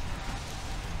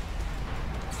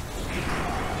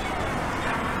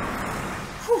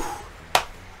 Whew.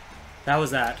 That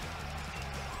was that.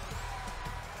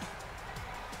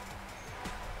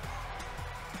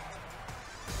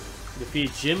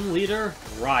 Defeat Gym Leader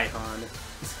Raihan.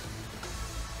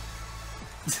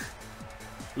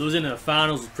 Losing in the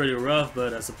finals was pretty rough,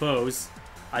 but I suppose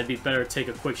I'd be better to take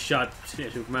a quick shot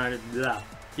to remind it.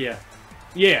 Yeah.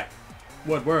 Yeah.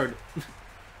 What word?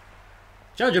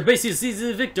 Challenger Basically sees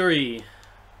the victory!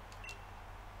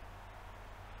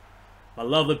 My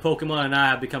lovely Pokemon and I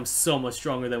have become so much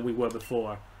stronger than we were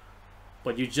before.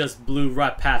 But you just blew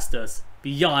right past us,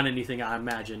 beyond anything I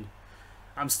imagined.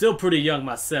 I'm still pretty young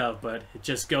myself, but it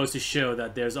just goes to show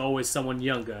that there's always someone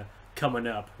younger coming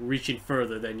up, reaching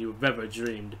further than you've ever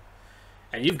dreamed.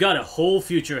 And you've got a whole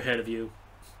future ahead of you.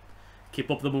 Keep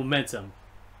up the momentum.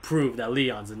 Prove that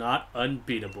Leon's not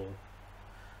unbeatable.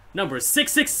 Number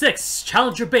 666,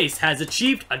 Challenger Base has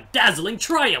achieved a dazzling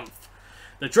triumph.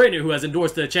 The trainer who has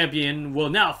endorsed the champion will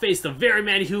now face the very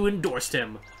man who endorsed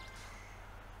him.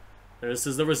 This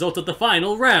is the result of the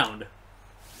final round.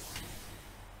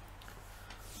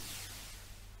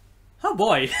 Oh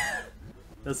boy,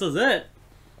 this is it.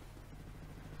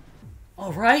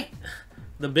 Alright,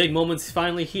 the big moment's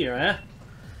finally here, eh?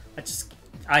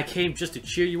 I came just to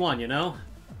cheer you on, you know?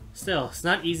 Still, it's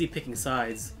not easy picking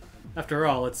sides. After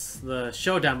all, it's the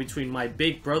showdown between my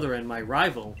big brother and my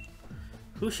rival.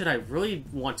 Who should I really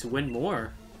want to win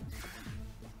more?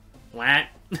 What?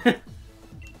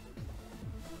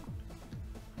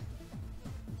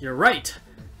 You're right.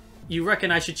 You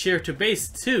reckon I should cheer to base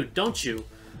too, don't you?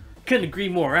 Couldn't agree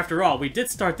more. After all, we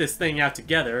did start this thing out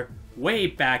together, way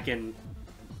back in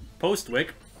Postwick.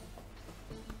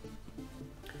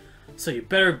 So you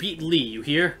better beat Lee, you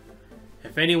hear?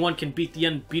 If anyone can beat the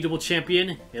unbeatable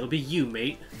champion, it'll be you,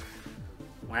 mate.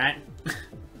 What?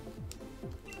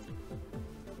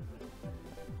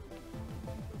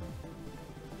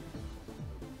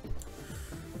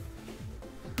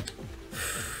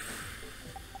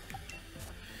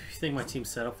 You think my team's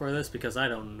set up for this? Because I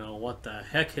don't know what the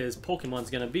heck his Pokemon's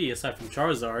gonna be aside from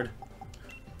Charizard.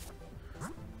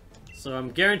 So I'm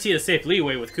guaranteed a safe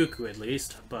leeway with Cuckoo at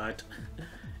least, but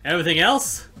everything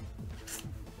else?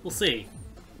 We'll see.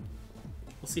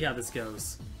 We'll see how this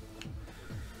goes.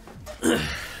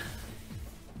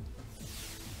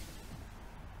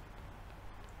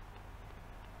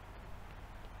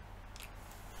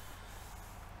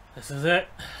 This is it.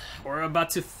 We're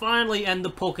about to finally end the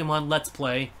Pokemon Let's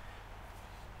Play.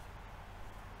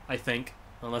 I think.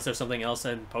 Unless there's something else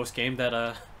in post-game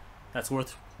that that's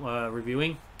worth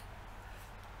reviewing.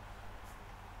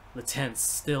 The tense,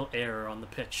 still air on the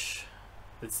pitch.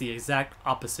 It's the exact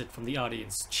opposite from the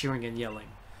audience, cheering and yelling.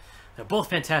 They're both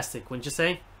fantastic, wouldn't you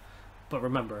say? But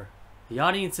remember, the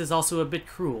audience is also a bit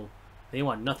cruel. They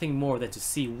want nothing more than to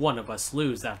see one of us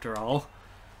lose, after all.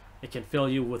 It can fill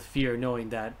you with fear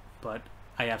knowing that, but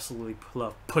I absolutely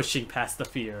love pushing past the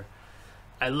fear.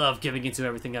 I love giving into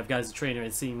everything I've got as a trainer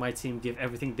and seeing my team give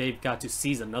everything they've got to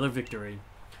seize another victory.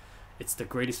 It's the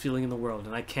greatest feeling in the world,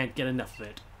 and I can't get enough of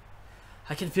it.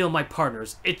 I can feel my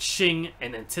partners itching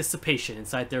in anticipation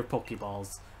inside their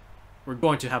Pokeballs. We're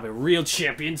going to have a real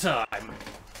champion time.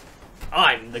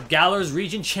 I'm the Galar's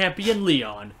Region Champion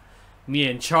Leon. Me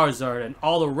and Charizard and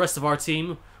all the rest of our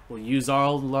team will use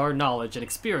all our knowledge and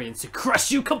experience to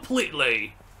crush you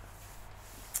completely.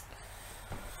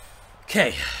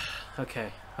 Okay.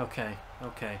 I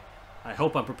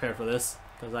hope I'm prepared for this.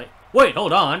 Wait,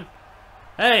 hold on.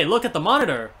 Hey, look at the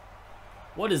monitor.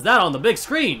 What is that on the big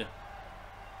screen?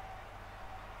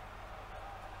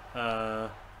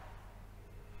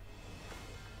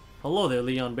 Hello there,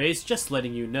 Leon Base. Just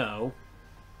letting you know.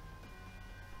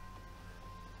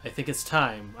 I think it's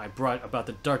time I brought about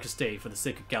the darkest day for the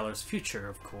sake of Galar's future,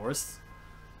 of course.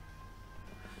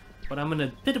 But I'm in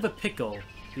a bit of a pickle.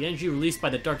 The energy released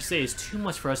by the darkest day is too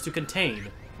much for us to contain.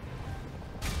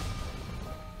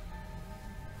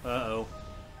 Uh-oh.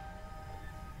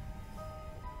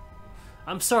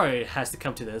 I'm sorry it has to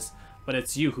come to this, but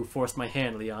it's you who forced my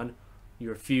hand, Leon. You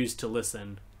refused to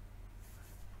listen.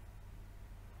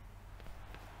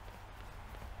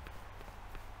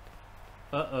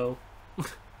 Uh-oh.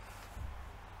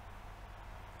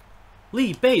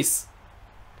 Lee, base!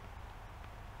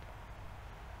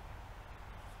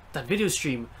 That video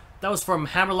stream, that was from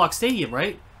Hammerlock Stadium,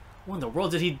 right? What in the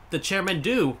world did the chairman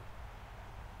do?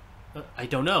 I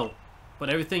don't know. But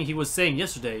everything he was saying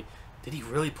yesterday, did he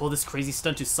really pull this crazy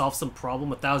stunt to solve some problem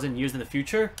 1,000 years in the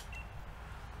future?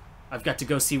 I've got to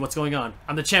go see what's going on.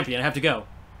 I'm the champion, I have to go.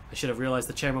 I should have realized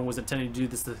the chairman was intending to do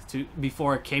this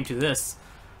before it came to this.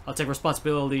 I'll take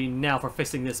responsibility now for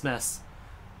fixing this mess.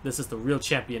 This is the real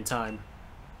champion time.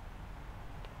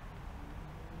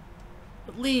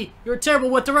 But Lee, you're terrible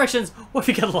with directions! What if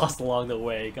you get lost along the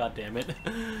way? God damn it.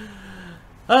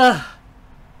 I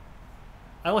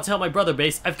want to help my brother,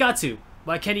 Base. I've got to.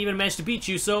 But I can't even manage to beat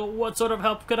you, so what sort of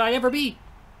help could I ever be?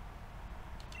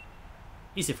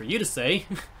 Easy for you to say.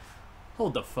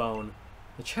 Hold the phone.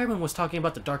 The chairman was talking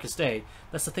about the darkest day.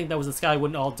 That's the thing that was the sky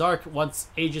when all dark once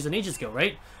ages and ages ago,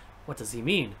 right? What does he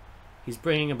mean? He's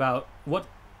bringing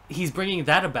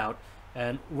that about,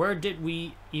 and where did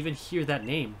we even hear that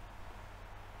name?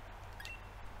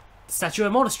 The statue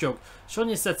of Monostroke.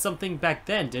 Sonia said something back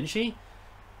then, didn't she?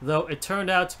 Though it turned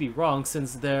out to be wrong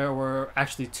since there were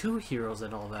actually 2 heroes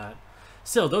and all that.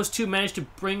 Still, those 2 managed to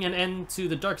bring an end to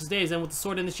the darkest days and with the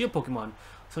sword and the shield Pokemon.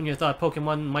 Sonia thought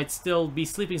Pokemon might still be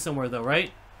sleeping somewhere though,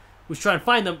 right? We should try and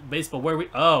find them, based on where we...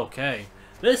 Oh, okay.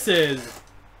 This is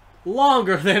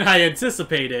longer than I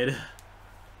anticipated.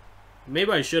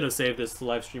 Maybe I should have saved this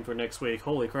live stream for next week.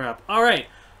 Holy crap. Alright.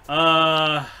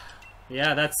 Yeah,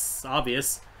 that's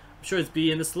obvious. I'm sure it's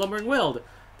be in the Slumbering World.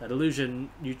 That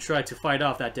illusion you tried to fight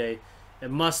off that day. It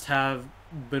must have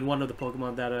been one of the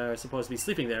Pokemon that are supposed to be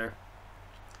sleeping there.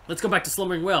 Let's go back to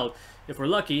Slumbering World. If we're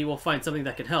lucky, we'll find something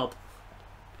that can help.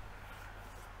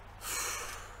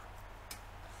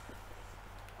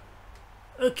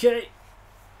 Okay.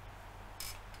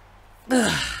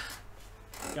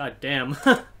 God damn.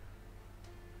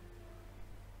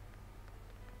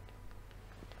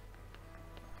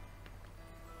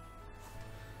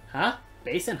 Huh?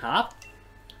 Base and Hop?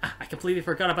 I completely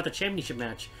forgot about the championship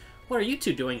match. What are you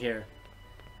 2 doing here?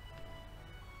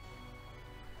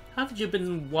 Haven't you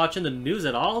been watching the news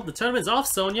at all? The tournament's off,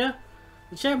 Sonia.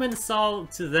 The chairman saw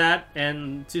to that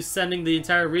and to sending the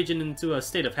entire region into a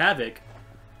state of havoc.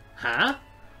 Huh?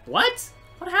 What?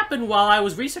 What happened while I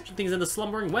was researching things in the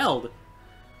Slumbering World?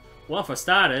 Well, for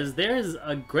starters, there's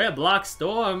a great black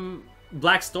storm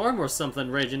or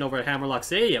something raging over at Hammerlock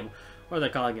Stadium. What are they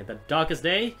calling it? The darkest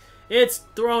day? It's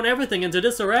thrown everything into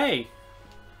disarray.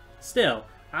 Still,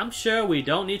 I'm sure we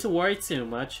don't need to worry too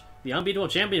much. The unbeatable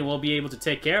champion will be able to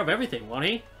take care of everything, won't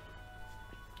he?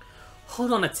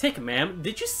 Hold on a tick, ma'am.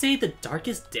 Did you say the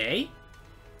darkest day?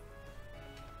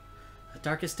 The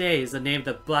darkest day is the name of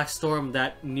the black storm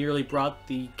that nearly brought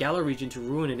the Galar region to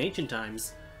ruin in ancient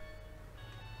times.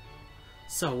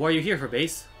 So, what are you here for,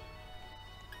 Base?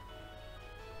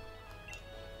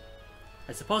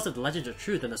 I suppose if the legends are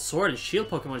true, then the sword and shield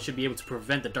Pokemon should be able to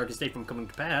prevent the darkest day from coming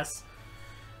to pass.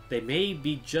 They may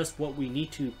be just what we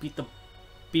need to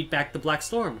beat back the Black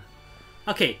Storm.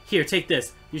 Okay, here, take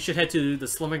this. You should head to the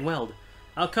Slumbering World.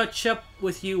 I'll catch up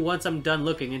with you once I'm done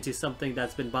looking into something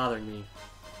that's been bothering me.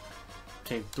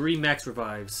 Obtain 3 max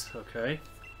revives. Okay.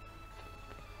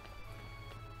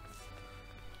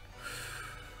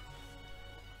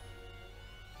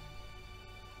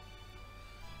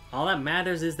 All that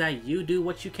matters is that you do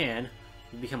what you can.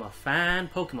 You become a fine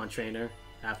Pokemon trainer,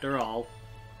 after all.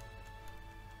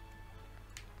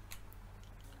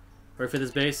 Ready for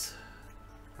this, Base?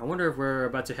 I wonder if we're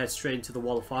about to head straight into the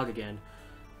Wall of Fog again.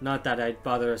 Not that it'd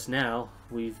bother us now.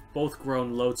 We've both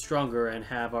grown loads stronger and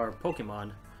have our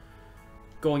Pokemon.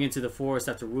 Going into the forest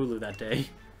after Wooloo that day.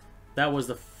 That was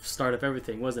the start of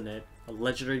everything, wasn't it? A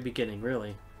legendary beginning,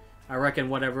 really. I reckon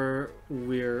whatever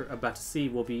we're about to see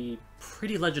will be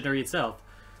pretty legendary itself.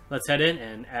 Let's head in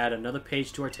and add another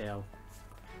page to our tale.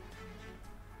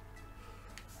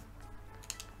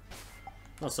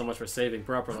 Not so much for saving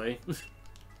properly.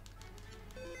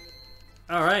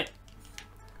 Alright.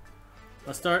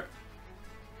 Let's start.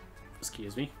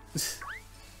 Excuse me.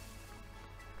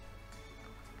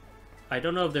 I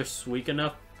don't know if they're weak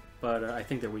enough, but I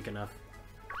think they're weak enough.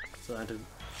 So I have to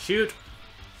shoot.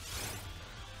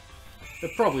 They're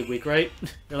probably weak, right?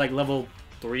 They're like level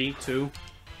 3,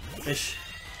 2-ish.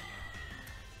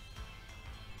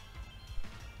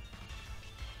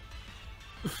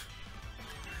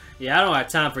 Yeah, I don't have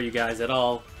time for you guys at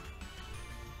all.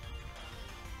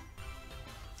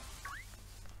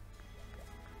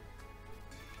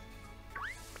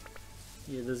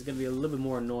 Yeah, this is gonna be a little bit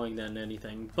more annoying than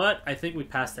anything. But I think we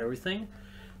passed everything.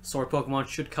 Sword Pokemon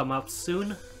should come out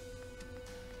soon.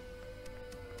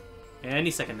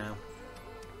 Any second now.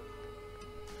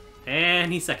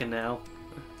 Any second now.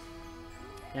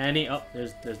 Oh,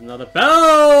 there's another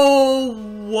bell.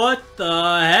 What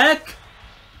the heck?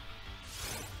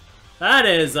 That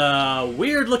is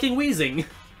weird looking wheezing.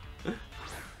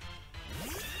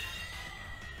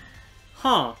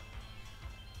 Huh.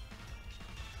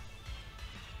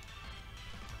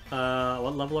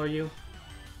 What level are you?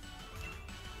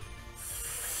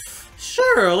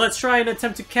 Sure, let's try and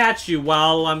attempt to catch you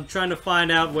while I'm trying to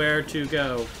find out where to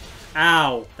go.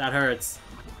 Ow, that hurts.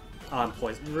 Oh, I'm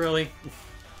poisoned. Really?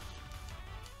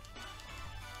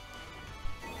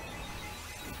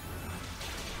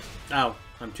 Oh,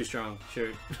 I'm too strong.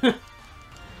 Shoot.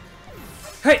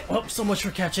 Hey! Well, so much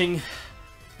for catching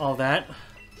all that.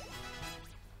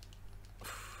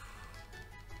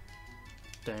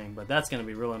 Dang, but that's gonna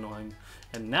be real annoying.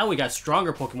 And now we got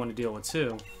stronger Pokemon to deal with,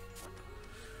 too.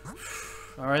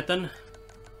 Alright then.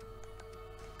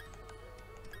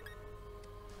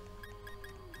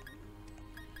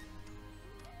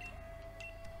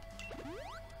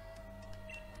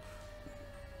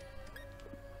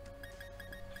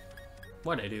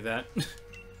 Why'd I do that?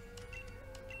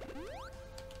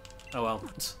 Oh well.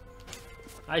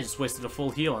 I just wasted a full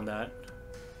heal on that.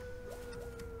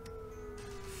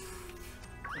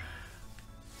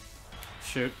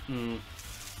 Shoot.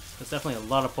 There's definitely a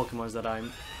lot of Pokemons that I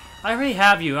already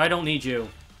have you. I don't need you.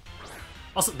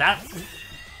 Also, that...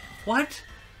 What?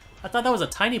 I thought that was a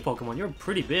tiny Pokemon. You're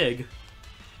pretty big.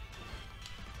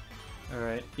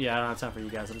 Alright. Yeah, I don't have time for you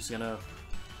guys. I'm just gonna...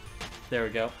 There we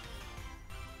go.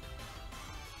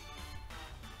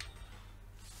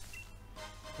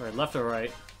 Alright, left or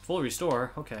right? Full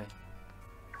restore. Okay.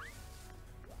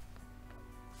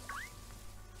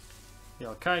 Yeah,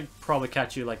 I'll probably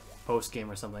catch you, like, post-game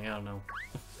or something. I don't know.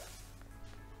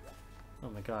 Oh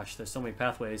my gosh, there's so many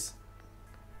pathways.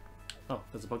 Oh,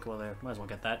 there's a Pokeball there. Might as well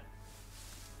get that.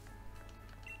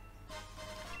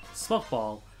 Smoke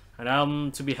Ball. An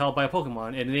item to be held by a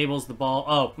Pokemon. It enables the ball...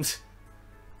 Oh!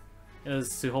 It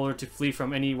is to hold her to flee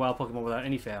from any wild Pokemon without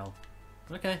any fail.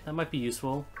 Okay, that might be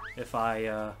useful if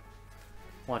I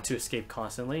want to escape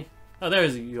constantly. Oh, there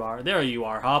you are. There you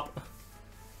are, Hop.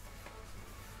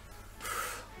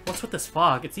 What's with this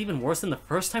fog? It's even worse than the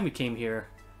first time we came here.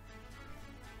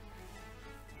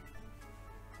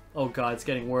 Oh god, it's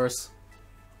getting worse.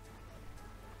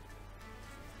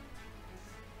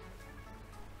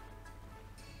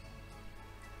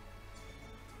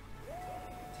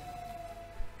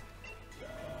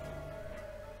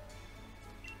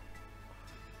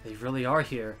 They really are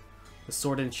here. The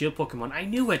Sword and Shield Pokemon. I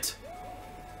knew it!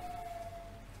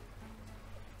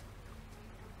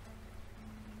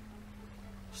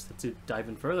 Just have to dive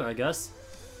in further, I guess.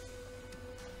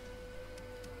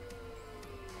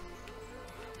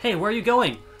 Hey, where are you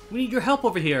going? We need your help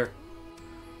over here.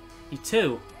 You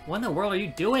too. What in the world are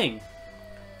you doing?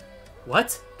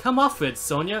 What? Come off it,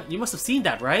 Sonia. You must have seen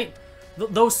that, right?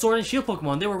 Those Sword and Shield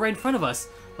Pokemon, they were right in front of us,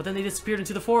 but then they disappeared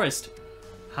into the forest.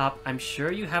 Hop, I'm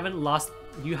sure you haven't lost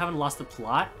the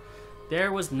plot.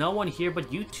 There was no one here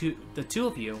but you two, the two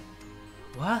of you.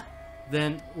 What?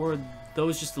 Then were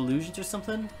those just illusions or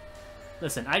something?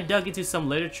 Listen, I dug into some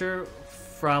literature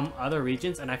from other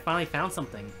regions and I finally found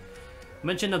something.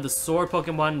 Mention of the sword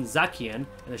Pokemon Zacian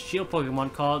and the shield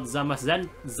Pokemon called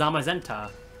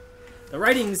Zamazenta. The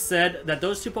writings said that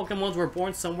those two Pokemons were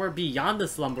born somewhere beyond the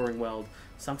Slumbering World,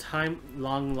 sometime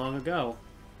long, long ago.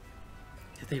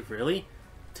 Did they really?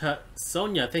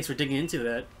 Sonia, thanks for digging into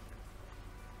that.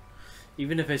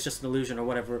 Even if it's just an illusion or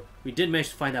whatever, we did manage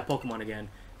to find that Pokemon again.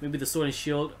 Maybe the sword and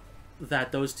shield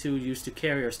that those two used to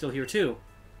carry are still here too.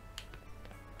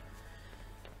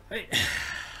 Hey.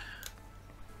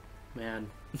 Man,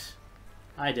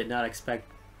 I did not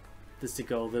expect this to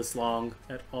go this long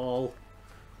at all.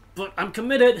 But I'm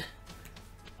committed!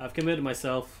 I've committed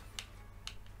myself.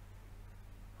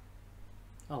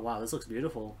 Oh wow, this looks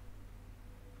beautiful.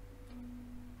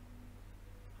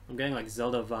 I'm getting like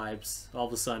Zelda vibes all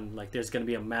of a sudden. Like there's gonna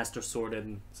be a Master Sword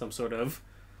in some sort of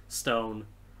stone.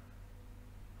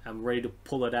 I'm ready to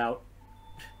pull it out.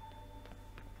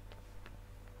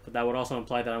 But that would also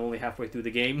imply that I'm only halfway through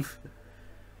the game.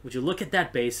 Would you look at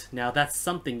that base? Now that's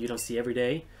something you don't see every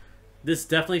day. This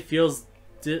definitely feels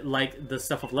like the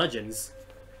stuff of Legends.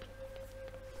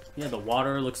 Yeah, the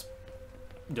water looks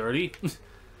dirty.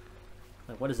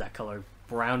 Like, what is that color?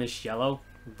 Brownish yellow?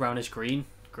 Brownish green?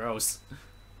 Gross.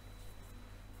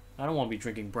 I don't want to be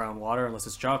drinking brown water unless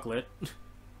it's chocolate.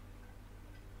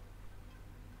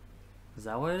 Is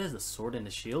that what it is? The sword and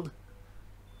the shield?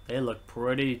 They look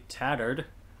pretty tattered.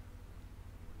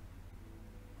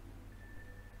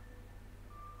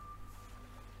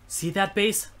 See that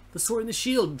base? The sword and the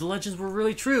shield. The legends were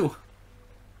really true.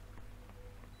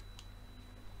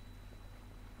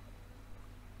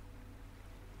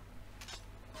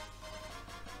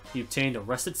 You obtained a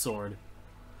rusted sword.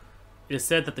 It is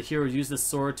said that the hero used this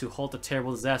sword to halt a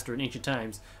terrible disaster in ancient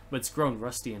times, but it's grown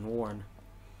rusty and worn.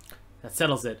 That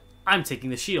settles it. I'm taking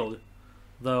the shield.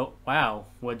 Though, wow,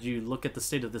 would you look at the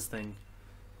state of this thing?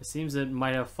 It seems it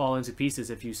might have fallen to pieces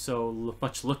if you so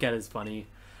much look at it as funny.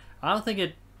 I don't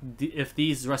think if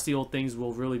these rusty old things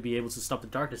will really be able to stop the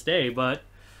darkest day, but,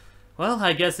 well,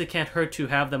 I guess it can't hurt to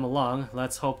have them along.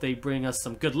 Let's hope they bring us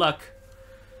some good luck.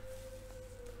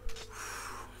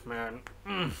 Man.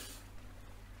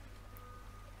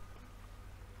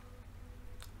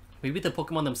 Maybe the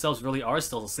Pokemon themselves really are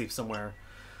still asleep somewhere.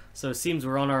 So it seems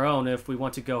we're on our own if we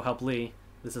want to go help Lee.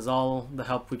 This is all the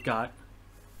help we've got.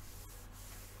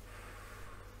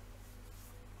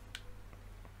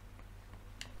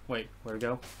 Wait, where'd it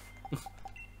go?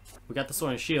 We got the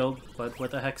sword and shield, but what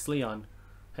the heck's Leon?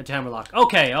 Head to Hammerlock.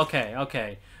 Okay, okay,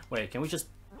 okay. Wait, can we just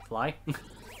fly?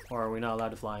 Or are we not allowed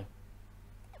to fly?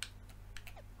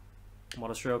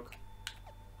 Water stroke.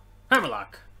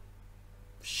 Hammerlock!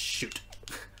 Shoot.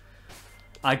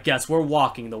 I guess we're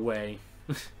walking the way.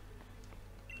 If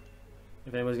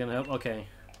anybody's gonna help, okay.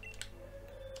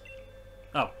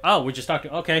 Oh, we're just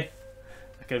talking, okay.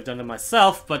 I could have done it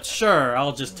myself, but sure,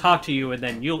 I'll just talk to you and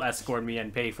then you'll escort me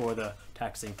and pay for the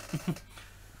taxi.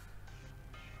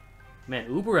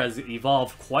 Man, Uber has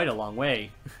evolved quite a long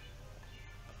way.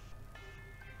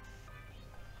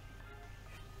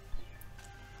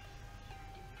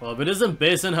 Well, if it isn't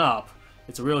Base and Hop,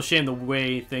 it's a real shame the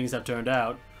way things have turned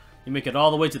out. You make it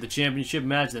all the way to the championship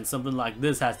match, then something like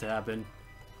this has to happen.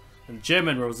 And Jim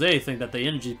and Rose think that the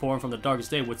energy pouring from the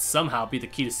darkest day would somehow be the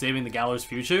key to saving the Galar's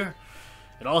future?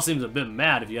 It all seems a bit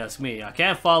mad if you ask me. I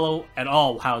can't follow at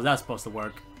all how that's supposed to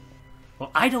work.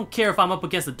 Well, I don't care if I'm up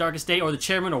against the darkest day or the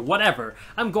chairman or whatever.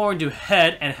 I'm going to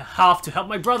head and off to help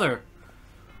my brother.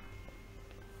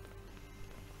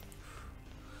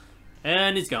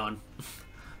 And he's gone.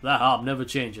 That Hop never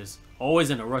changes.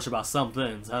 Always in a rush about some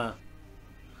things, huh?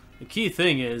 The key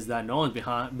thing is that no one's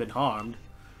been harmed.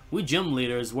 We gym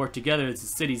leaders work together as the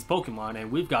city's Pokemon,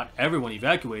 and we've got everyone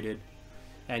evacuated.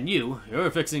 And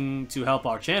you're fixing to help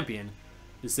our champion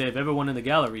to save everyone in the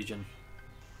Galar region.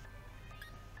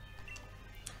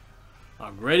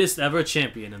 Our greatest ever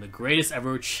champion and the greatest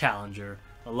ever challenger,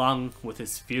 along with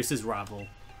his fiercest rival.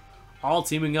 All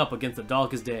teaming up against the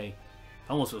darkest day.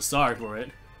 I almost feel sorry for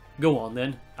it. Go on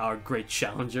then, our great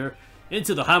challenger.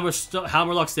 Into the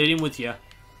Hammerlock Stadium with you.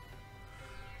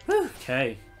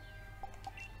 Okay.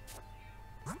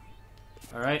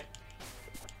 Alright.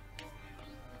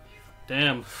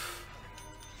 Damn. If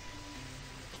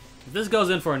this goes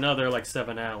in for another, like,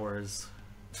 7 hours.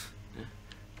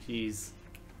 Jeez.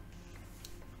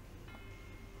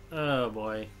 Oh,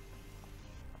 boy.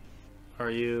 Are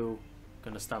you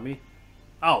gonna stop me?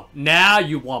 Oh, now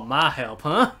you want my help,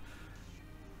 huh?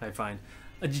 Alright, fine.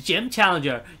 A gym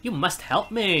challenger, you must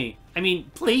help me. I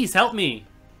mean, please help me.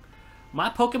 My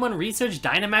Pokemon researched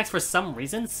Dynamax for some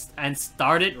reason and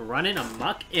started running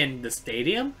amok in the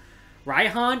stadium.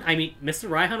 Mr.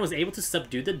 Raihan was able to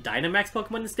subdue the Dynamax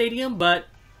Pokemon in the stadium, but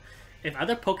if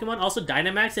other Pokemon also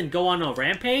Dynamax and go on a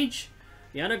rampage,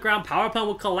 the underground power plant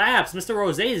will collapse. Mr.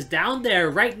 Rose is down there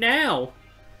right now.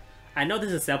 I know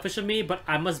this is selfish of me, but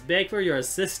I must beg for your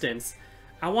assistance.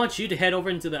 I want you to head over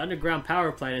into the underground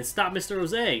power plant and stop Mr.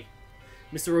 Rose.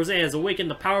 Mr. Rose has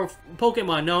awakened the power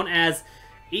Pokemon known as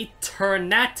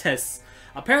Eternatus.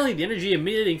 Apparently the energy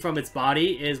emitting from its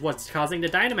body is what's causing the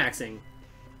Dynamaxing.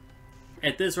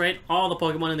 At this rate, all the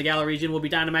Pokemon in the Galar region will be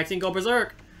Dynamaxing and go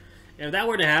berserk. If that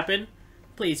were to happen,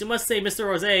 please, you must save Mr.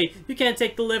 Rose. You can't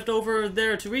take the lift over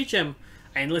there to reach him.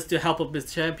 I enlist the help of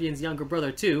his champion's younger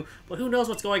brother too, but who knows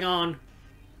what's going on.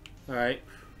 Alright.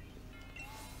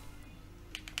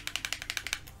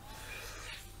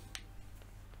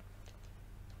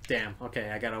 Damn,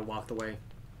 okay, I gotta walk the way.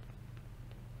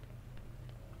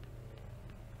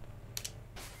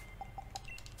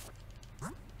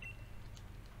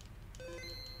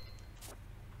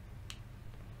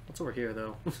 What's over here,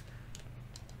 though?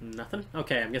 Nothing?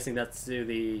 Okay, I'm guessing that's to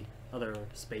the other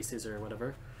spaces or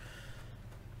whatever.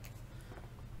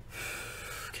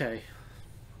 Okay.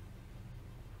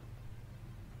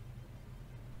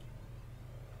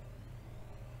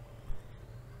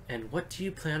 And what do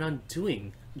you plan on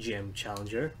doing, Gym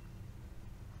Challenger?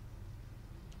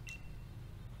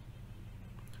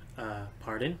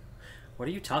 Pardon? What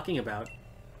are you talking about?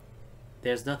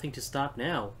 There's nothing to stop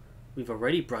now. We've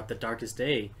already brought the darkest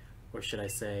day, or should I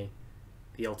say,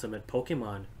 the ultimate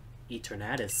Pokemon,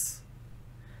 Eternatus.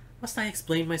 Must I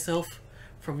explain myself?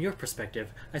 From your perspective,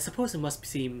 I suppose it must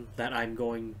seem that I'm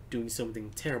doing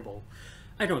something terrible.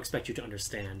 I don't expect you to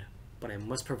understand, but I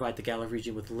must provide the Galar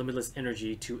region with limitless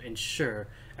energy to ensure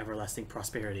everlasting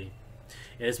prosperity.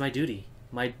 It is my duty,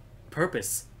 my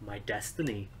purpose, my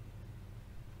destiny.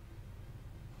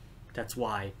 That's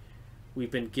why we've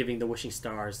been giving the wishing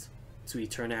stars to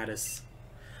Eternatus.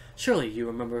 Surely you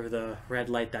remember the red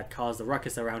light that caused the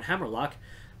ruckus around Hammerlock?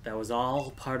 That was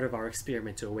all part of our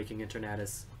experiment to awaken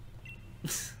Eternatus.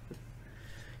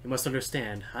 You must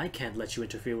understand, I can't let you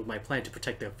interfere with my plan to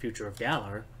protect the future of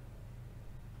Galar.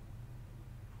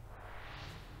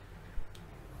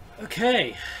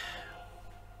 Okay.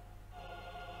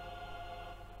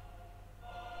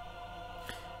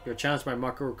 You're challenged by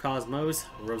Marco Cosmos,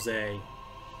 Rosé.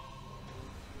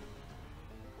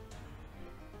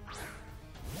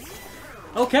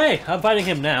 Okay, I'm fighting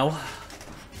him now.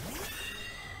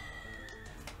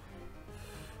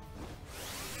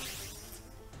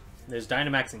 There's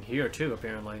Dynamaxing here too,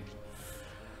 apparently.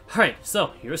 Alright,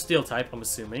 so you're a Steel type, I'm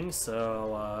assuming.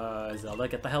 So, Zelda,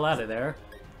 get the hell out of there.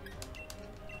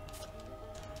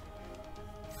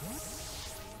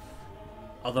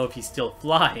 Although if he's still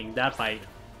flying, that might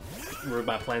ruin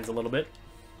my plans a little bit.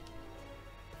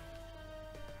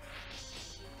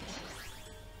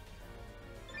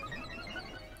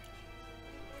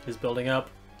 He's building up.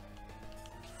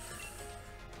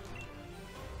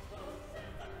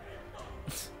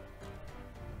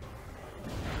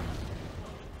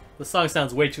 The song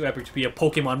sounds way too epic to be a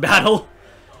Pokemon battle.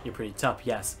 You're pretty tough,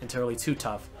 yes. Entirely too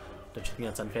tough. Don't you think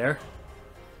that's unfair?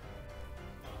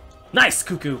 Nice,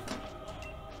 Cuckoo!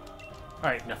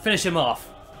 Alright, now finish him off.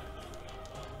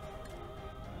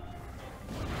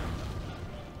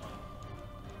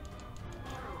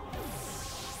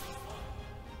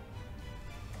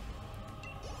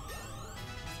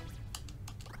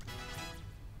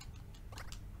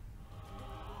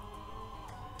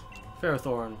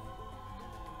 Ferrothorn.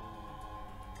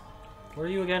 Where are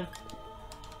you again?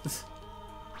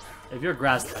 If you're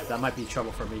grass type, that might be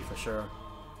trouble for me for sure.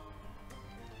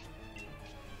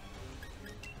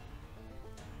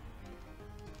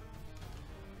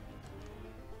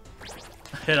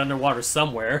 Hit underwater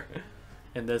somewhere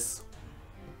in this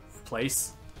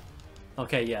place.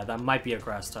 Okay, yeah, that might be a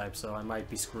grass type, so I might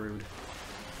be screwed.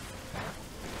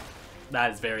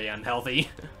 That is very unhealthy.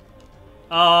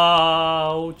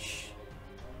 Ouch.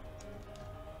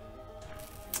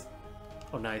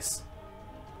 Oh, nice.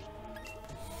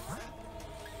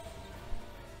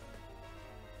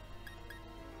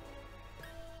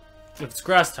 If it's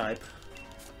grass type,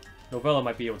 Novella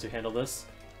might be able to handle this.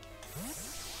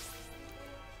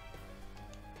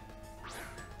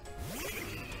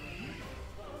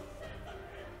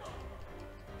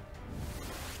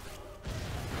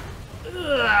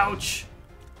 Ugh, ouch.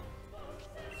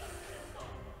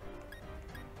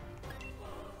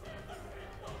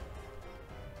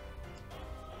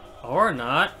 Or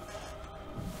not.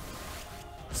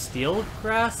 Steel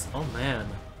grass? Oh man.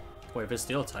 Wait, if it's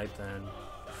steel type then.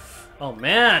 Oh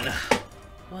man!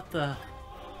 What the?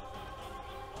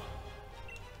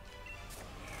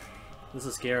 This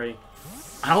is scary.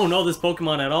 I don't know this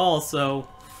Pokemon at all, so...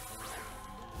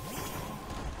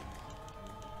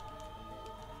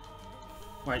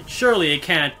 Right, surely it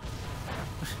can't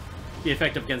be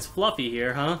effective against Fluffy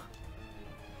here, huh?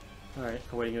 Alright,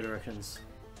 awaiting your directions.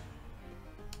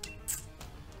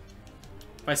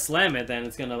 If I slam it, then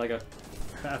it's gonna, like,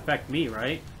 affect me,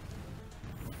 right?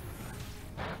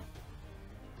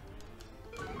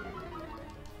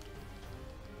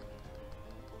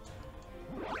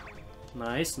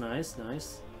 Nice, nice,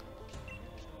 nice.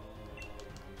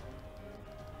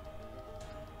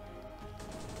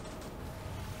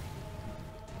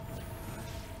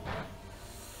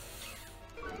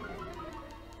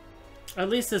 At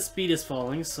least his speed is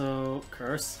falling, so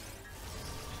curse.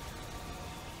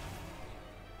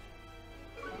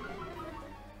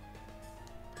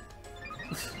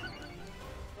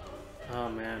 Oh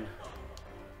man.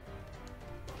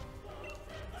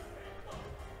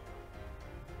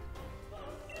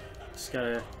 Just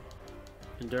gotta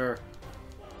endure.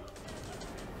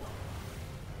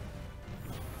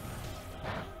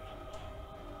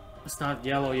 It's not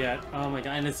yellow yet. Oh my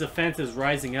god, and its defense is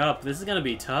rising up. This is gonna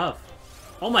be tough.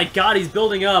 Oh my god, he's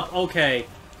building up! Okay.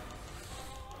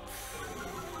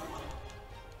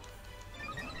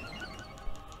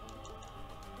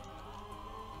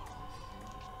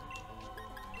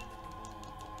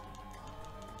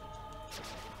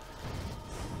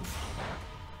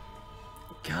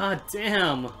 God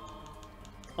damn!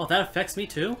 Oh, that affects me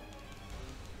too?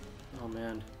 Oh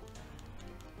man.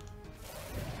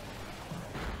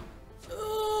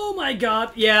 Oh my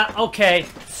god, yeah, okay.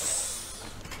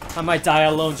 I might die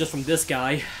alone just from this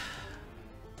guy.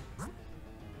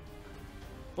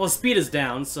 Well, speed is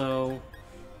down, so...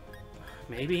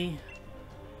 maybe?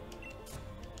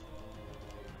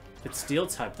 It's steel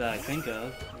type that I think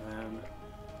of.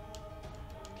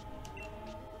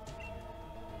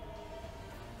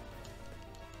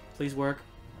 Please work.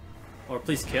 Or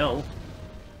please kill.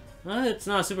 It's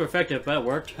not super effective, but it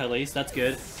worked, at least. That's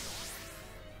good.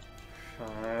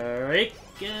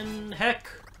 Freaking heck!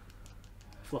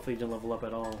 Fluffy didn't level up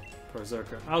at all.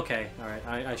 Berserker. Okay, alright,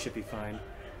 I should be fine.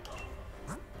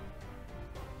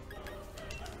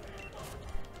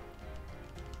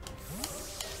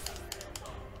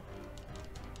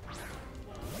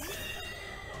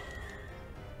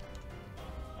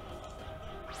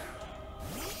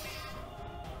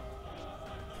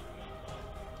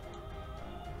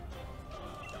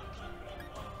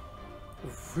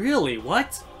 Really?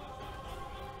 What?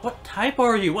 What type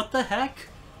are you? What the heck?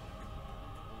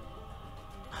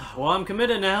 Well, I'm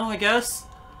committed now, I guess.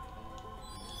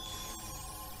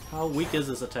 How weak is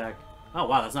this attack? Oh,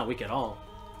 wow, that's not weak at all.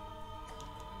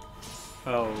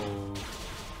 Oh.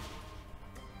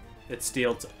 It's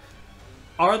steel.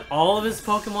 Are all of his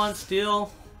Pokemon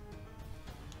steel?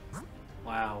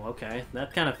 Wow, okay.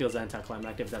 That kind of feels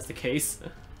anticlimactic if that's the case.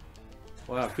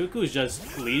 Wow, Cuckoo's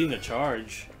just leading the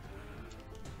charge.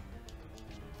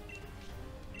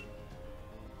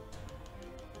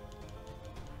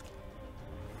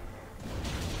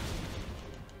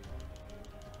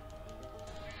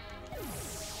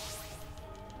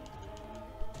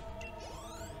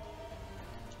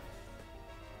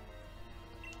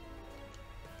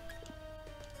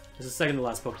 This is second to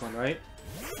last Pokemon, right?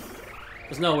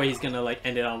 There's no way he's gonna like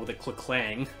end it on with a Click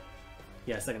Clang.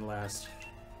 Yeah, second to last.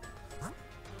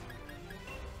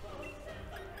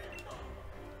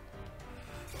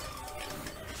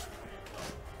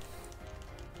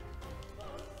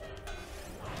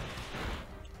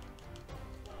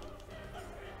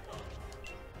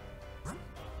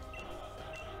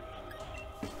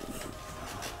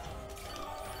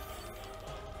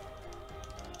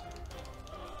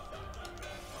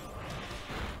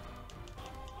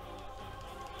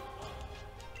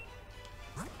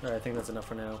 Alright, I think that's enough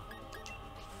for now.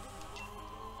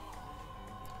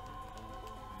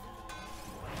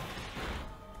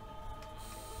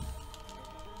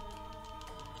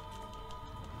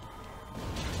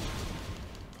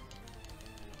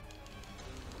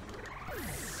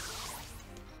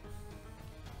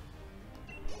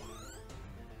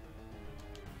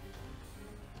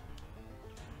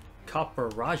 Copper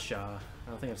Raja. I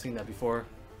don't think I've seen that before.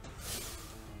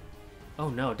 Oh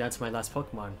no, that's my last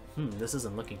Pokemon. This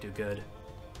isn't looking too good.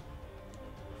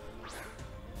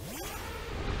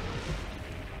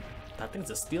 That thing's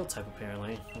a steel type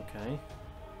apparently. Okay.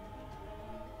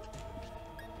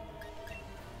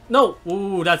 No!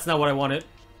 Ooh, that's not what I wanted.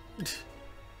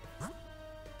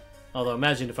 Although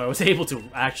imagine if I was able to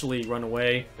actually run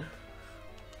away.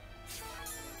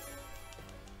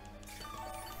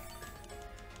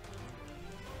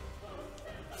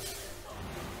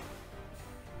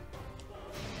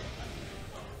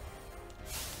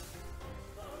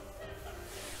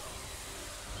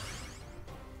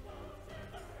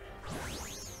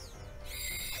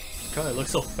 God, it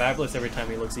looks so fabulous every time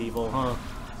he looks evil, huh?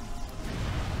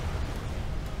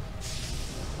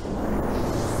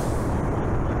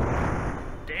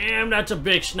 Damn, that's a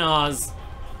big schnoz.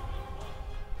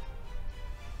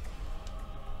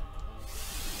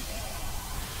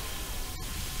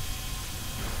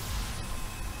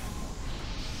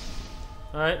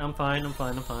 Alright, I'm fine, I'm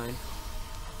fine, I'm fine.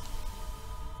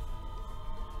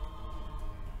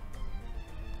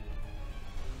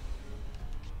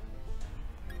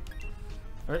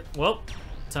 Alright, well,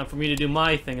 time for me to do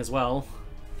my thing as well.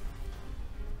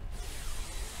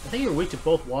 I think you're weak to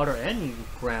both water and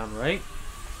ground, right?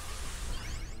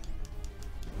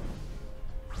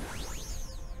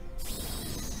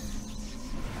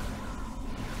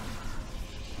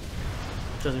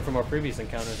 Judging from our previous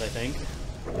encounters, I think.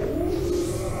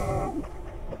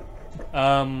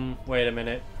 Wait a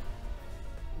minute.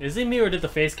 Is it me or did the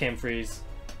face cam freeze?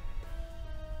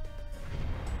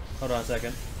 Hold on a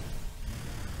second.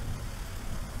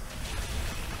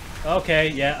 Okay,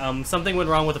 yeah, something went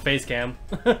wrong with the face cam.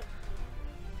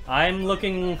 I'm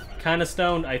looking kind of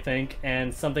stoned, I think,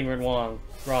 and something went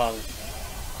wrong.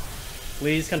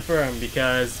 Please confirm,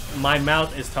 because my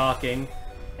mouth is talking,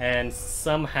 and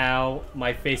somehow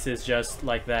my face is just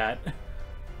like that.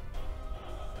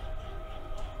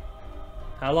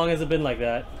 How long has it been like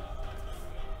that?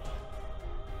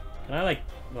 Can I, like...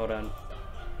 hold on.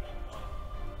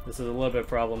 This is a little bit of a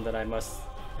problem that I must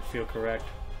I feel correct.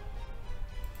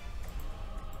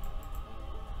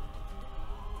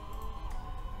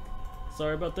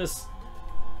 Sorry about this.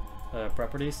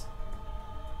 Properties.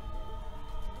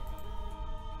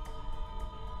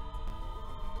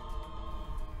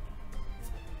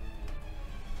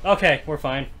 Okay, we're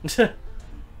fine.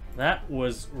 That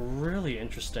was really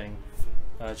interesting.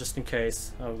 Just in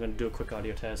case, I'm going to do a quick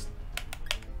audio test.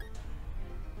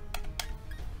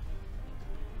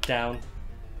 Down,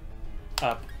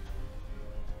 up,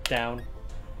 down,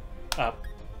 up.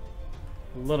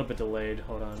 A little bit delayed,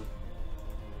 hold on.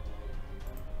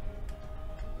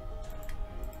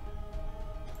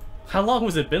 How long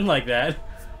has it been like that?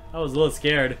 I was a little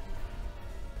scared.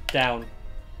 Down,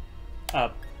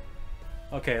 up.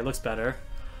 Okay, it looks better.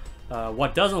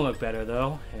 What doesn't look better,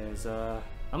 though, is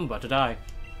I'm about to die.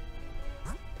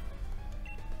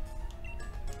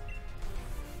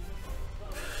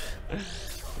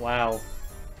 Wow.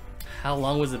 How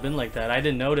long has it been like that? I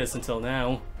didn't notice until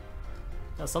now.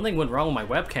 Something went wrong with my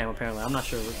webcam, apparently. I'm not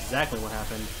sure exactly what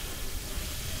happened.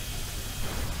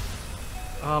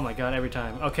 Oh my god, every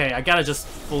time. Okay, I gotta just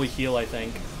fully heal, I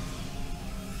think.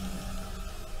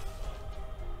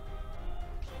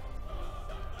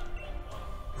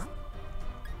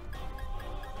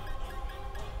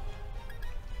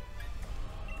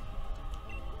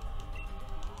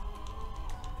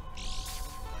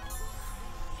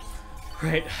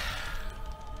 Right.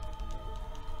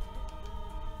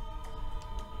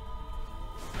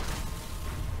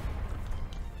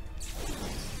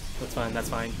 That's fine, that's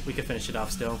fine. We can finish it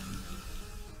off still.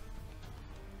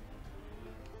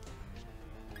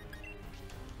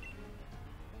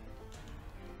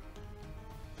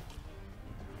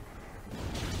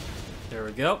 There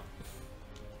we go.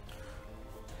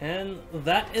 And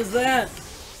that is that!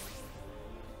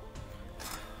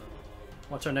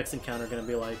 What's our next encounter gonna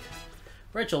be like?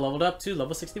 Rachel leveled up to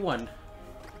level 61.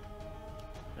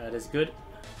 That is good.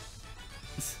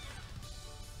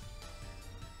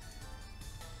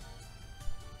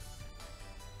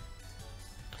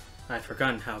 I'd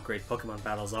forgotten how great Pokemon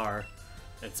battles are.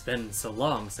 It's been so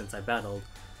long since I battled.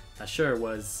 That sure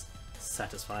was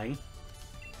satisfying.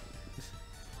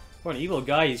 For an evil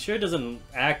guy, he sure doesn't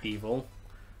act evil.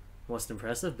 Most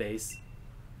impressive base.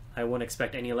 I wouldn't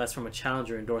expect any less from a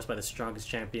challenger endorsed by the strongest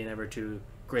champion ever to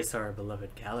grace our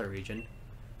beloved Galar region.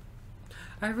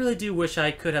 I really do wish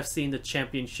I could have seen the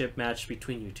championship match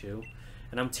between you two,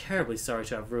 and I'm terribly sorry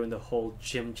to have ruined the whole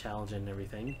gym challenge and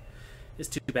everything. It's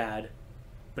too bad,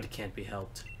 but it can't be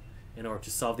helped. In order to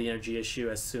solve the energy issue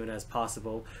as soon as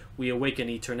possible, we awakened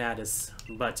Eternatus,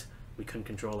 but we couldn't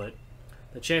control it.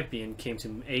 The champion came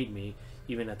to aid me,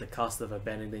 even at the cost of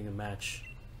abandoning the match.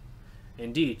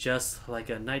 Indeed, just like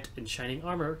a knight in shining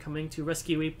armor coming to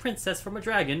rescue a princess from a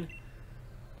dragon.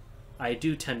 I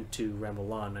do tend to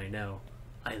ramble on, I know.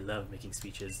 I love making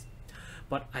speeches.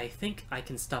 But I think I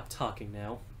can stop talking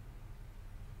now.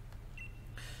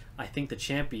 I think the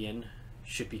champion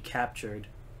should be captured.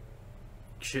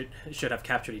 Should have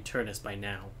captured Eternus by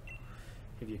now.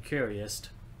 If you're curious,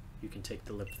 you can take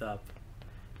the lift up.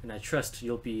 And I trust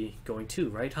you'll be going too,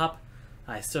 right, Hop?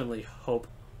 I certainly hope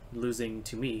losing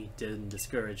to me didn't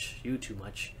discourage you too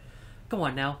much. Come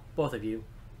on now, both of you.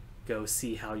 Go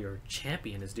see how your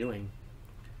champion is doing.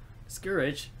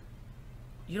 Discouraged?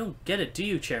 You don't get it, do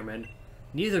you, Chairman?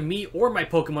 Neither me or my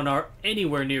Pokemon are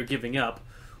anywhere near giving up.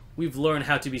 We've learned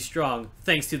how to be strong,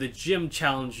 thanks to the gym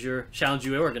challenge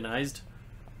you organized.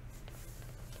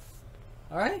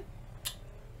 Alright.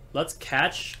 Let's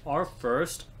catch our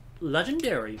first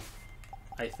legendary,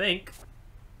 I think.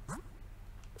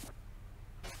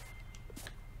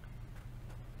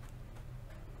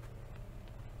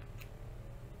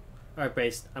 Alright,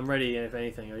 Base, I'm ready if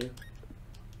anything, are you?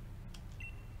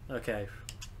 Okay.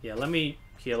 Yeah, let me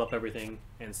heal up everything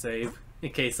and save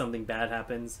in case something bad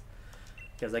happens.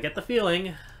 Because I get the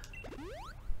feeling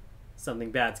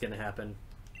something bad's gonna happen.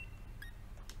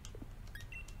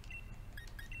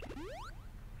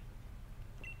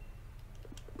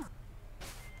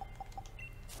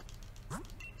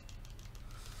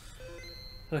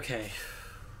 Okay.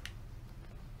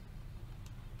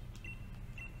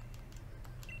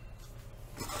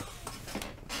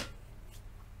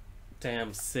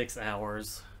 Damn, 6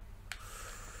 hours.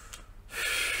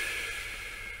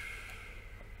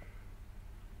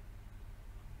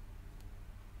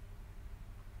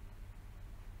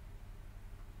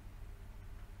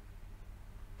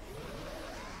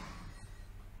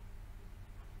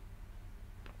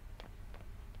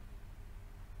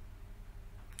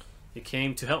 You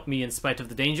came to help me in spite of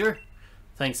the danger?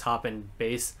 Thanks, Hop and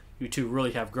Base. You two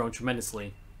really have grown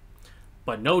tremendously.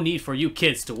 But no need for you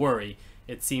kids to worry.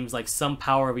 It seems like some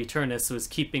power of Eternus was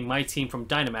keeping my team from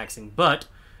Dynamaxing, but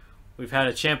we had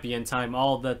a champion time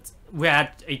all the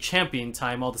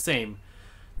same.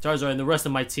 Charizard and the rest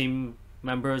of my team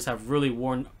members have really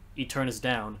worn Eternus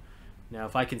down. Now,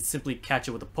 if I can simply catch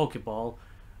it with a Pokeball,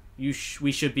 we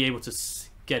should be able to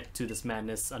get to this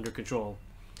madness under control.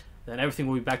 Then everything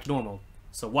will be back to normal.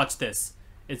 So watch this.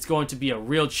 It's going to be a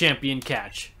real champion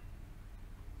catch.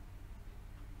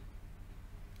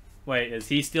 Wait, is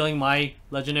he stealing my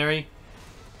legendary?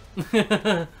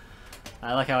 I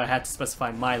like how I had to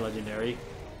specify my legendary.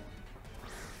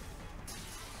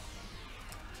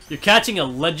 You're catching a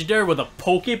legendary with a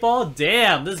Pokeball?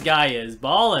 Damn, this guy is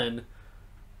ballin'.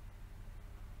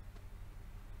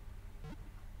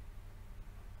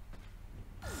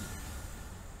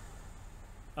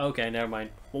 Okay, never mind.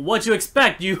 Well, what'd you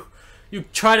expect? You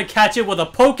try to catch it with a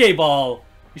Pokeball.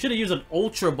 You should have used an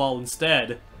Ultra Ball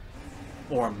instead.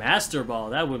 Or a Master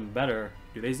Ball. That would be better.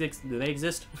 Do they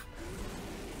exist?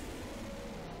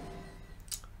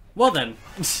 Well then.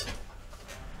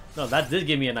 No, that did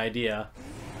give me an idea.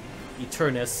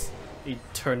 Eternatus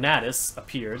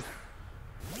appeared.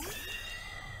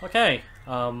 Okay.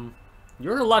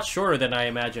 You're a lot shorter than I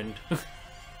imagined.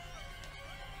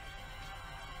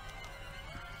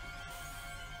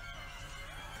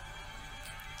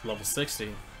 Level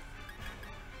 60.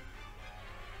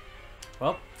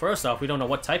 Well, first off, we don't know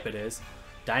what type it is.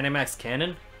 Dynamax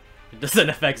Cannon? It doesn't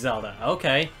affect Zelda.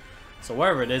 Okay. So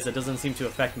wherever it is, it doesn't seem to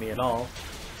affect me at all.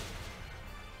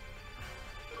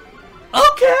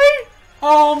 Okay!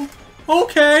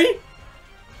 Okay!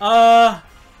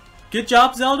 Good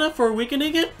job, Zelda, for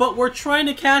weakening it, but we're trying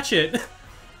to catch it.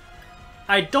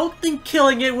 I don't think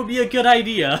killing it would be a good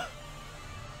idea.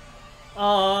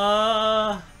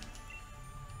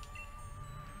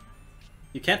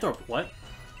 You can't throw... what?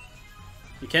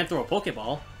 You can't throw a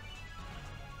Pokeball.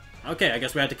 Okay, I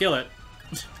guess we had to kill it.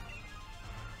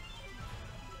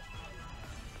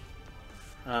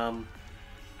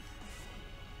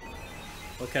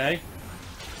 Okay.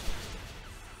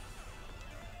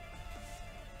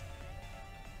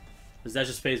 Is that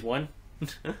just phase 1?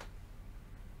 That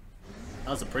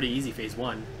was a pretty easy phase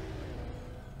 1.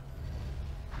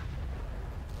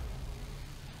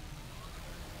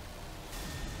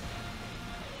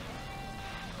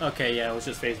 Okay, yeah, it was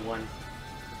just phase 1.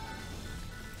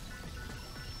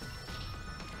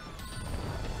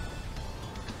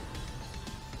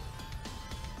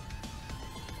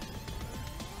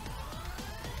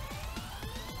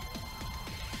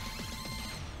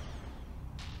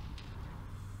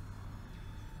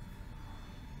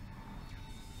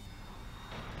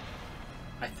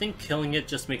 I think killing it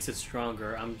just makes it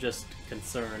stronger. I'm just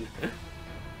concerned.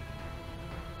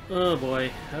 Oh boy,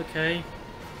 okay.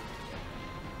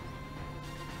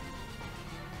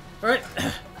 Alright,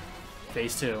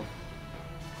 phase 2.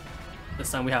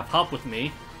 This time we have Hop with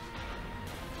me.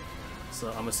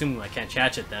 So I'm assuming I can't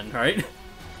catch it then, right?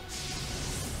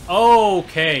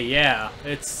 Okay, yeah.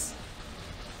 It's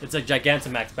a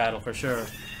Gigantamax battle for sure.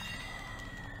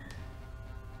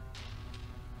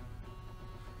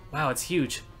 Wow, it's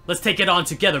huge. Let's take it on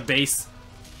together, base.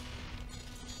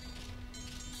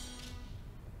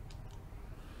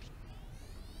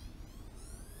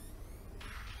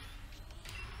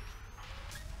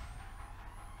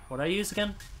 What'd I use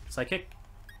again? Psychic?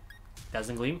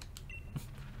 Dazzling Gleam?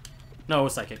 No, it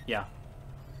was Psychic, yeah.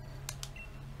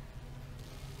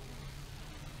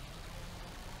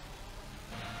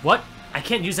 What? I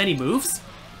can't use any moves?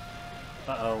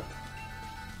 Uh-oh.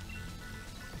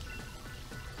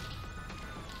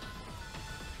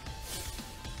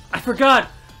 I forgot!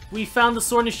 We found the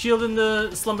Sword and Shield in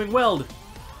the Slumbering Weld.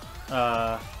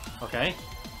 Okay.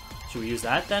 Should we use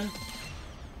that then?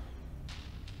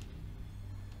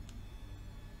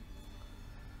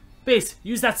 Base,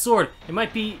 use that sword. It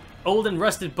might be old and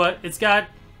rusted, but it's got...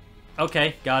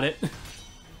 Okay, got it.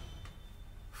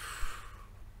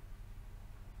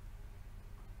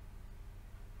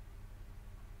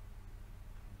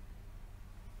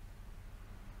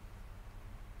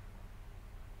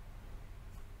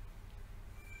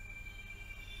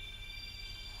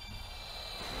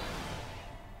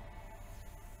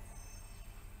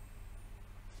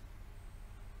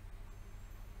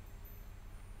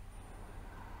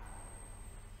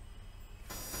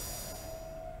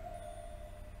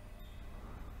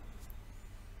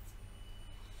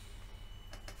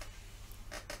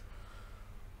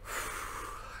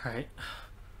 Alright.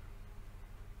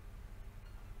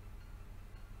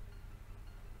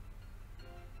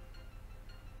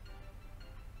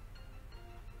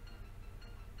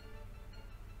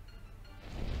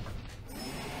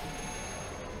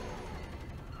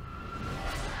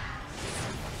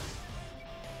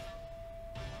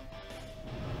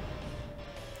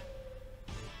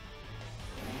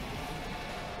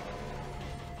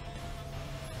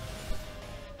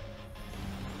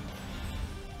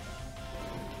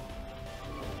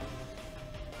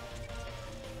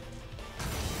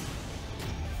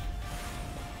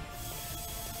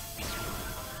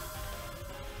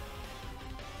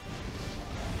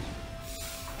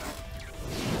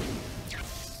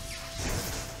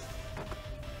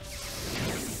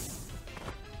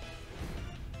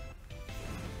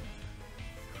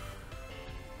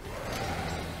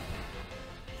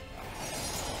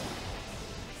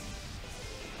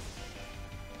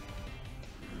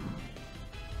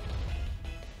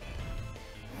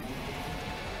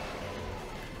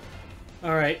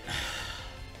 Alright.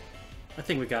 I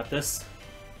think we got this.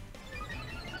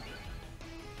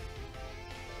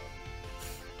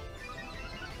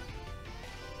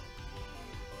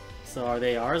 So are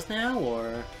they ours now,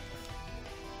 or...?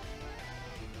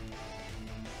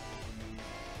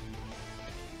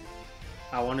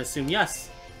 I want to assume yes.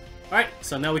 Alright,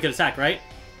 so now we can attack, right?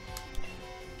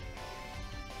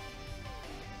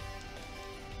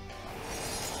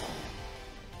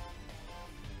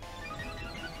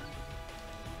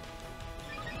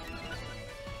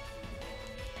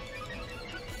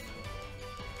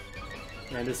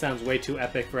 Man, this sounds way too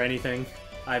epic for anything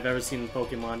I've ever seen in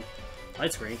Pokemon.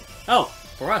 Light screen. Oh,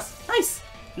 for us. Nice!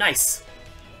 Nice!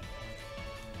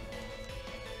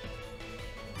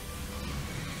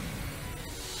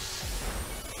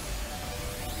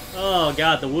 Oh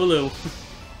god, the Wooloo.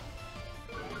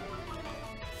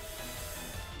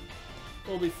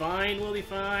 We'll be fine, we'll be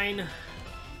fine.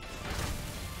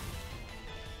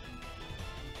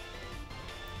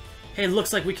 Hey,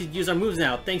 looks like we could use our moves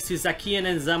now, thanks to Zacian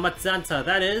and Zamatzanta,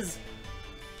 that is...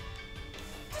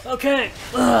 Okay!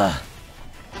 Ugh.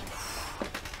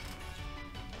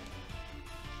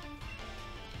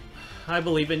 I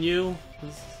believe in you,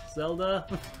 Zelda.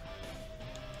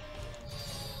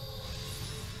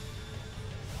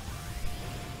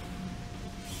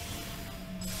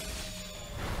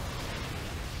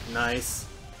 Nice.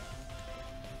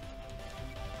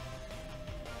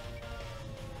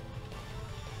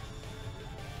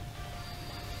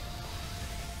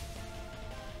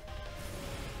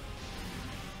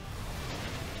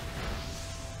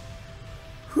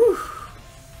 Whew.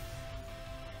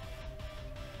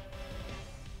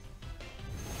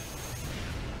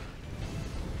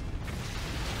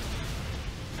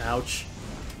 Ouch.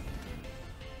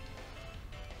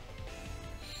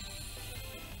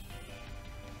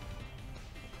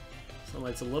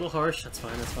 Sunlight's a little harsh, that's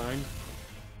fine, that's fine.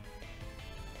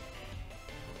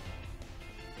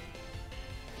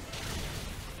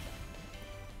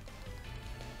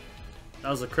 That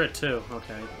was a crit too,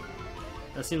 okay.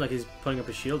 Doesn't seem like he's putting up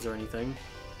his shields or anything.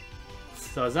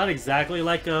 So it's not exactly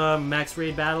like a max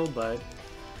raid battle, but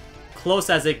close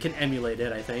as it can emulate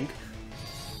it, I think.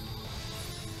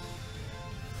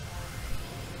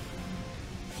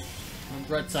 On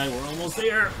Brett's side, we're almost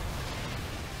there!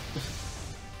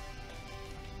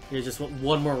 Yeah, just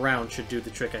one more round should do the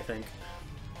trick, I think.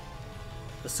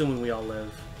 Assuming we all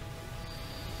live.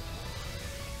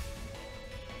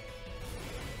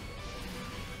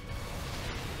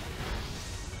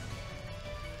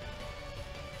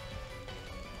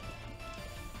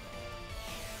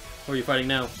 Who are you fighting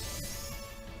now?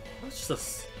 What's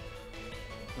this?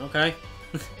 Okay.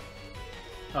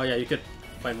 Oh yeah, you could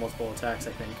fight multiple attacks,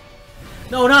 I think.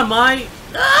 No, not mine!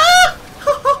 Ah!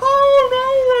 Oh no,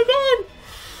 my god!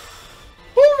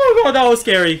 Oh my god, that was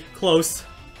scary. Close.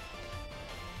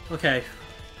 Okay.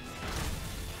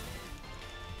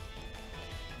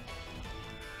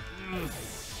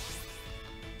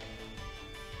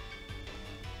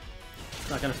 It's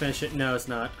not gonna finish it. No, it's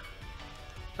not.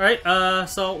 Alright,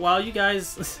 so while you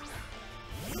guys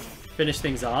finish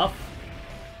things off,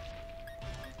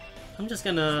 I'm just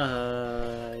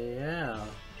gonna, yeah.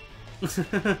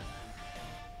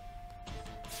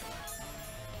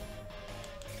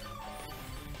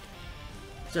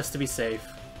 Just to be safe,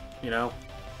 you know?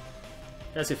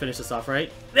 Guys can finish this off,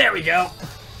 right? There we go!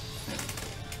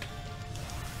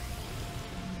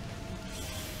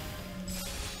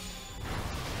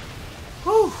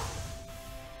 Whew!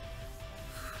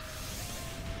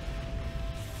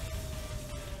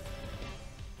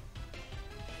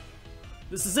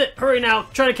 This is it! Hurry now!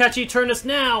 Try to catch Eternus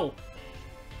now!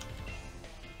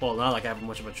 Well, not like I have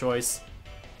much of a choice.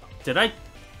 Did I?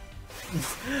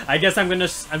 I guess I'm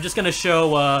just gonna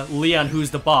show Leon,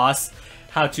 who's the boss,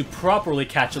 how to properly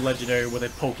catch a legendary with a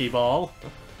Pokeball.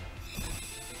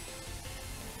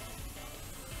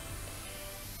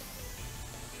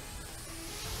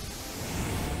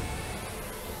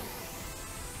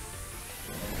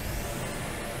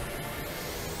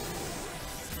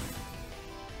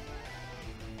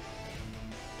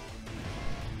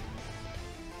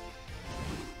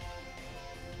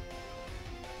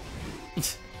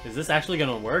 Is this actually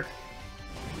gonna work?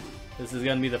 This is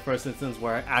gonna be the first instance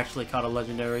where I actually caught a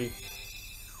legendary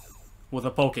with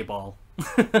a Pokeball.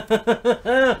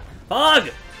 Bug!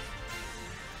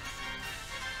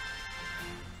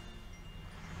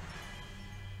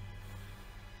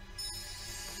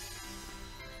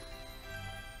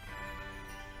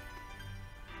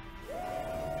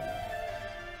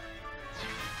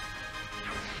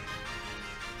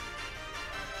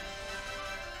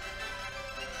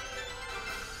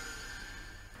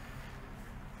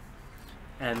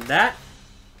 And that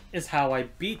is how I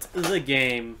beat the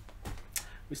game.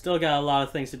 We still got a lot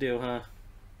of things to do, huh?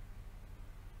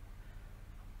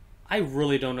 I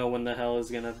really don't know when the hell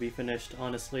is gonna be finished,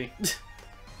 honestly.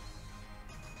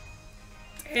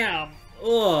 Damn!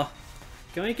 Ugh!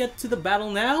 Can we get to the battle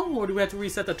now, or do we have to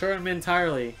reset the tournament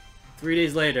entirely? 3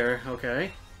 days later,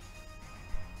 okay.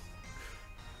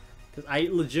 Because I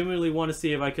legitimately want to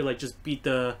see if I could, like, just beat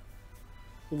the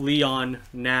Leon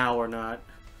now or not.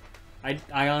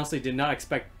 I honestly did not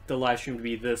expect the live stream to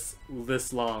be this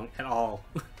long at all.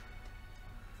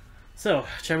 So,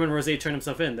 Chairman Rosé turned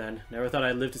himself in then. Never thought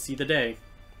I'd live to see the day.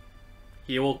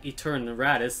 He awoke Etern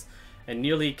Radis and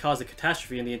nearly caused a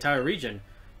catastrophe in the entire region.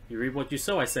 You reap what you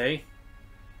sow, I say.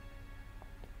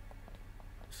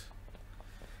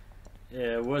 If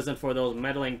it wasn't for those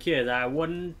meddling kids, I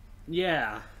wouldn't...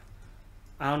 Yeah.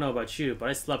 I don't know about you, but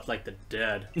I slept like the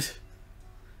dead.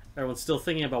 Everyone's still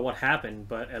thinking about what happened,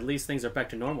 but at least things are back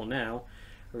to normal now.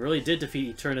 We really did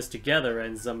defeat Eternus together,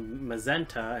 and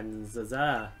Zamazenta and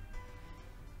Zaza.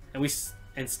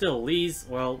 And still, Lee's,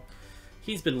 well,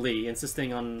 he's been Lee,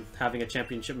 insisting on having a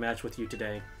championship match with you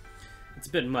today. It's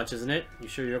a bit much, isn't it? You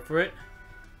sure you're up for it?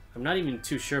 I'm not even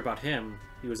too sure about him.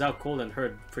 He was out cold and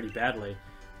hurt pretty badly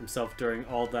himself during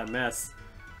all that mess.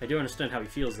 I do understand how he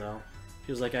feels, though.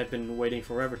 Feels like I've been waiting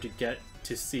forever to get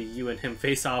to see you and him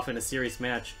face off in a serious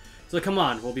match. So come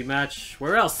on, we'll be matched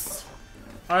where else?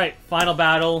 Alright, final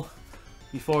battle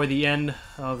before the end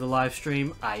of the live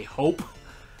stream, I hope.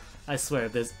 I swear,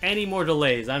 if there's any more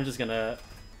delays, I'm just gonna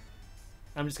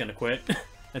quit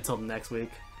until next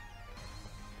week.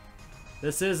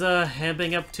 This is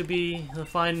amping up to be the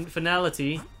fine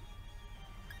finality.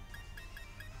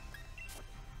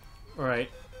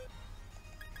 Alright.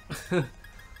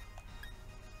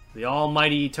 The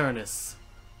almighty Eternus.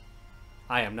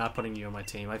 I am not putting you on my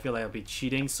team. I feel like I'll be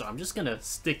cheating, so I'm just gonna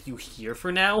stick you here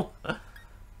for now.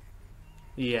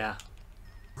 Yeah.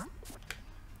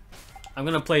 I'm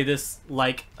gonna play this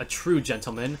like a true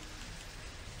gentleman.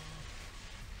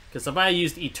 Because if I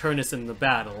used Eternus in the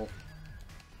battle,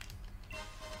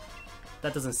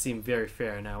 that doesn't seem very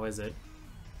fair now, is it?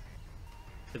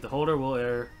 If the holder will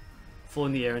air full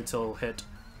in the air until hit.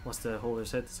 Once the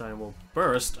holder's hit, the sign will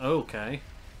burst. Okay.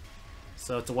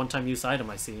 So it's a one-time use item,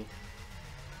 I see.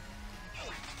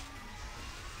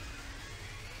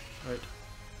 Alright.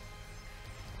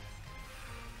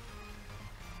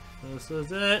 This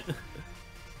is it.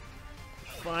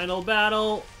 Final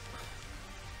battle.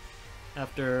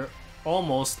 After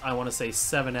almost, I want to say,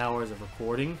 7 hours of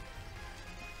recording.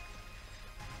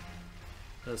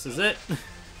 This is it.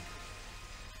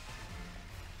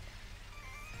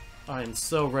 I am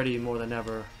so ready more than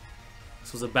ever.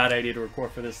 This was a bad idea to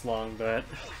record for this long, but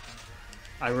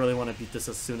I really want to beat this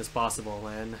as soon as possible,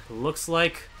 and it looks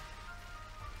like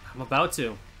I'm about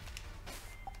to.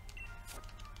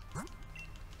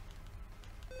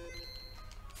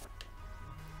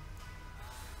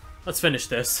 Let's finish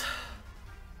this.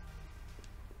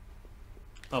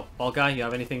 Oh, Ball Guy, you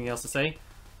have anything else to say?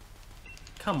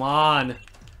 Come on!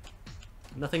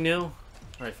 Nothing new?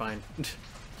 Alright, fine.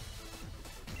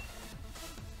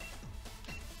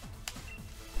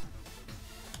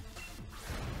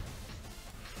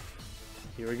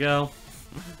 Here we go.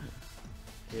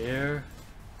 Here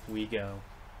we go.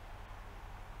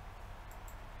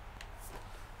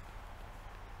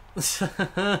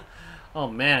 Oh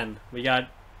man, we got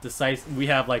we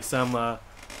have like some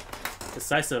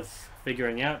decisive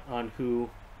figuring out on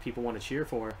who people want to cheer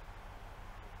for.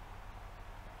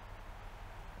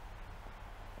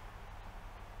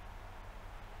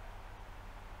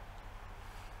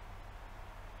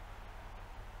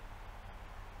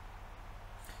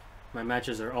 My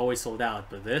matches are always sold out,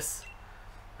 but this?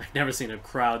 I've never seen a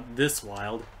crowd this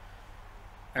wild.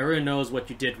 Everyone knows what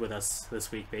you did with us this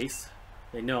week, Base.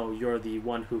 They know you're the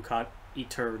one who caught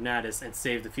Eternatus and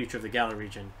saved the future of the Galar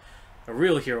region. A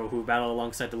real hero who battled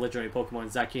alongside the legendary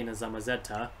Pokemon Zacian and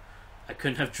Zamazenta. I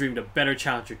couldn't have dreamed a better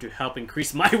challenger to help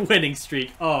increase my winning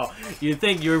streak. Oh, you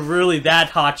think you're really that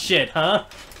hot shit, huh?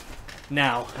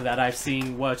 Now that I've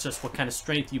seen what kind of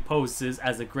strength you possess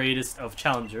as the greatest of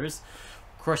challengers,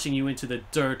 crushing you into the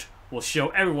dirt will show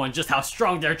everyone just how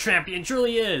strong their champion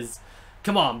truly is.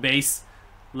 Come on, Base.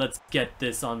 Let's get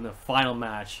this on the final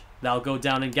match. That'll go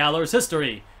down in Galar's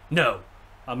history. No,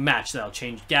 a match that'll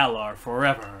change Galar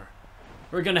forever.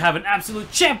 We're gonna have an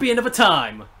absolute champion of a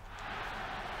time.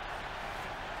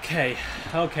 Okay,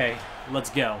 let's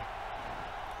go.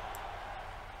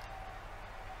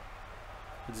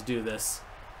 Let's do this.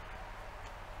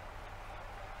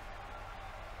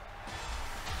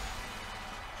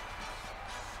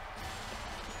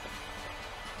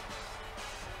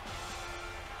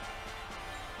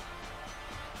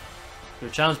 You're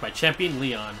challenged by Champion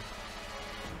Leon.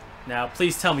 Now,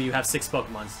 please tell me you have 6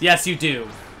 Pokemons. Yes, you do.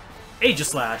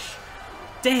 Aegislash.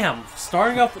 Damn,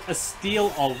 starting off with a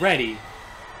Steel already.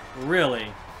 Really?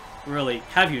 Really?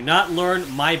 Have you not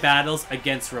learned my battles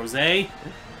against Rosé?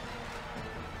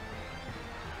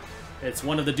 It's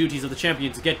one of the duties of the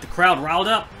champion to get the crowd riled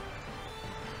up.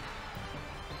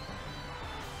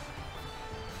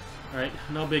 Alright,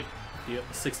 no big deal.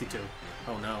 62.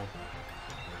 Oh no.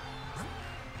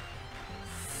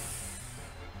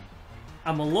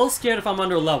 I'm a little scared if I'm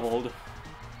under-leveled,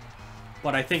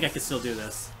 but I think I can still do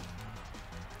this.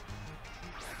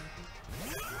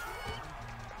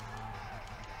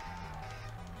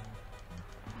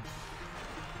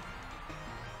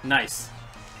 Nice.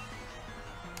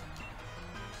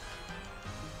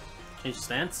 Change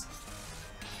stance?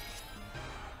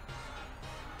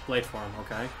 Blade form,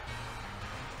 okay.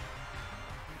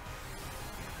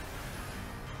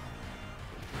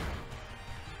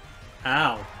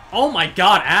 Ow. Oh my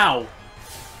god, ow!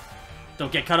 Don't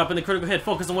get caught up in the critical hit.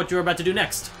 Focus on what you're about to do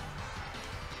next.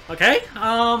 Okay,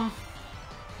 Huh.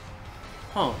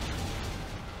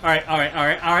 Alright.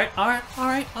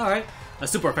 A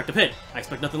super effective hit. I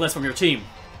expect nothing less from your team.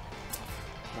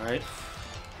 Alright.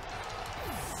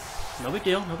 No big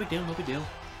deal.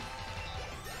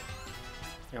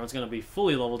 Everyone's gonna be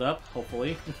fully leveled up,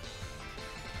 hopefully.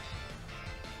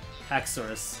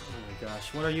 Haxorus. Oh my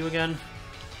gosh, what are you again?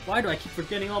 Why do I keep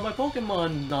forgetting all my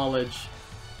Pokemon knowledge?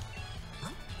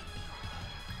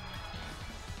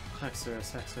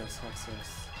 Haxorus.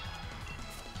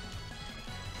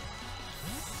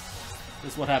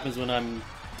 This is what happens when I'm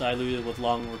diluted with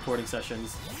long recording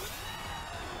sessions.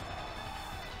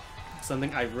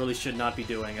 Something I really should not be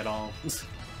doing at all.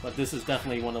 But this is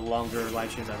definitely one of the longer live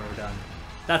streams I've ever done.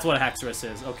 That's what a Haxorus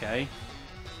is, okay.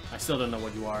 I still don't know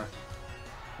what you are.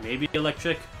 Maybe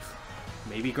electric?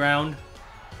 Maybe ground?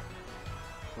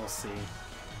 We'll see.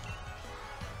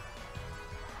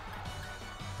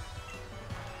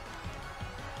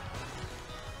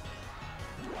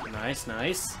 Nice.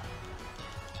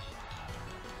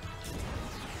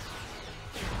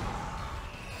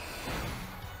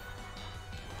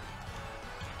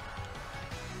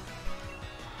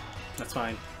 That's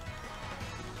fine.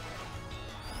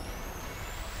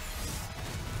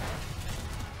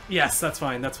 Yes, that's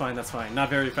fine. Not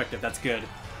very effective, that's good.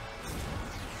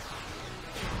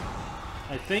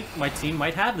 I think my team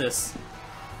might have this.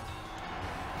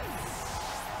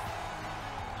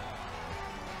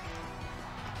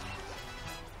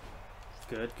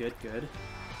 Good.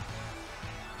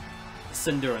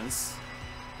 Cindurance.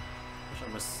 Which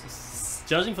I'm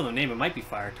judging from the name, it might be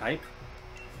fire type.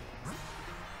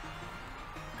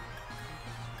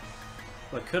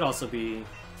 But it could also be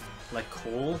like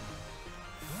coal.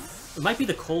 It might be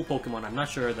the coal Pokemon, I'm not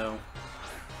sure though.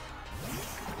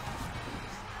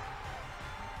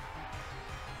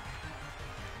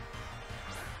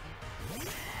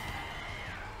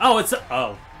 Oh,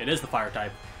 it is the fire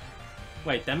type.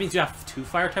 Wait, that means you have 2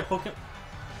 fire type Pokemon?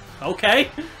 Okay.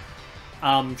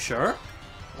 Sure.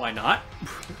 Why not?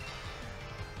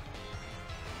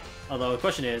 Although the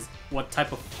question is, what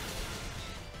type of...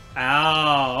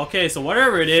 Ow, okay, so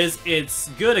whatever it is, it's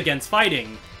good against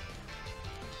fighting.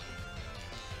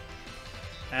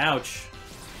 Ouch.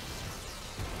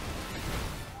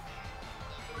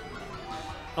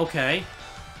 Okay.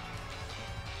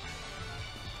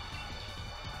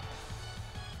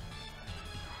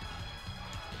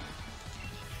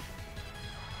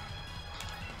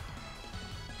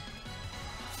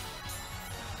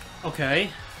 Okay.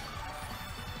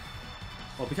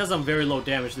 Well, because I'm very low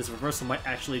damage, this reversal might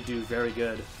actually do very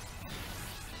good.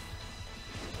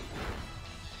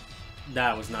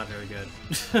 That was not very good.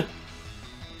 Do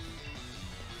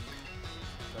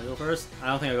I go first? I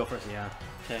don't think I go first, yeah.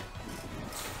 Okay.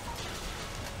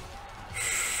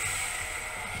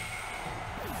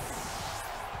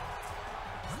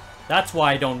 That's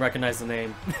why I don't recognize the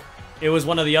name. It was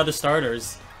one of the other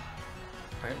starters.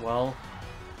 Alright, well...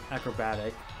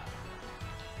 Acrobatic.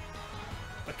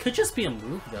 It could just be a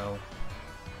move, though.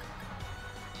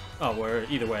 Oh, we're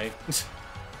either way.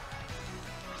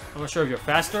 I'm not sure if you're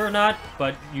faster or not,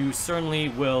 but you certainly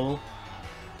will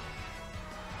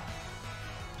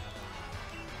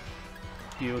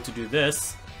be able to do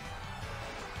this.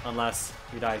 Unless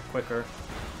you die quicker.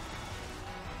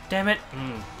 Damn it!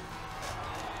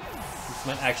 This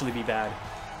might actually be bad.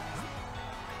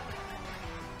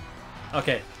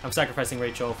 Okay, I'm sacrificing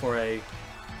Rachel for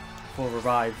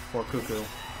revive for Cuckoo.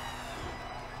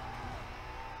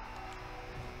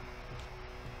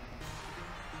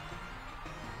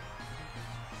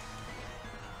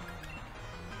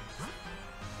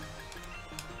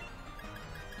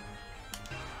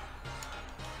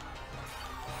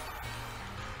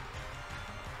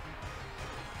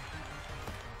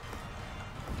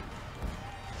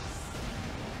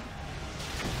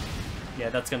 Yeah,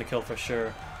 that's gonna kill for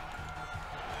sure.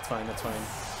 That's fine, that's fine.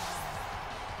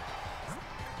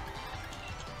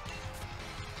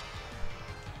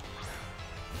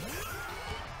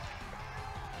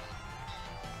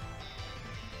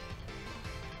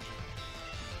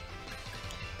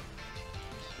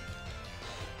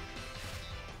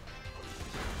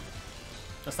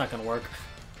 That's not gonna work.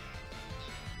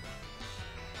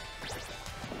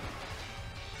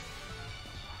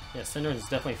 Yeah, Cinder is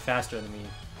definitely faster than me.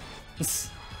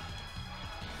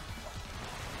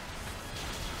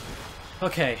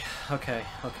 Okay.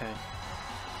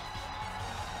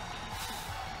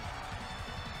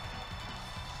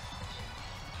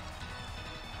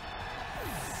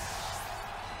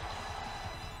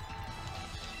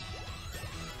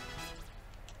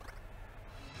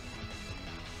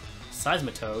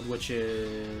 Seismitoad, which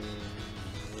is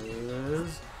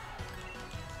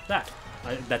that.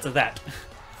 That's a that.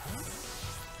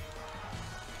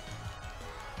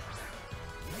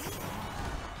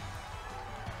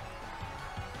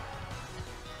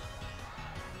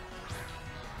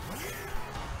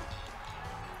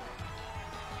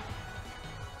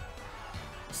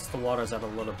 The water's out a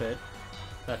little bit.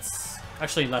 That's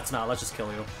actually, let's not. Let's just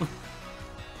kill you.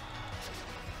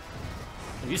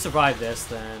 If you survive this,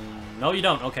 then no, you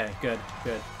don't. Okay, good.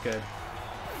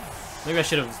 Maybe I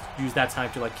should have used that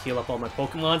time to like heal up all my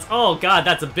Pokemons. Oh god,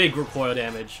 that's a big recoil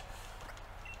damage.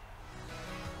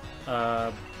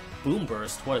 Boom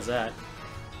Burst. What is that?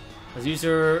 As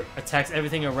user attacks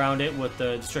everything around it with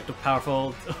the destructive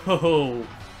powerful. Oh,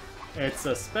 it's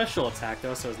a special attack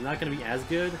though, so it's not going to be as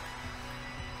good.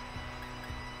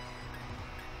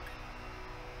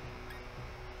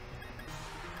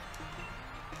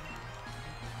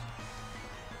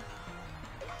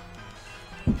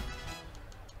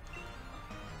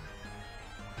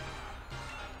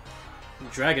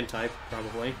 Dragon type,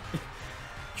 probably.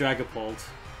 Dragapult.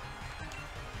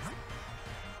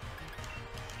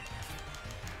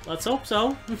 Let's hope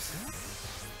so.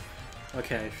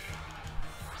 Okay.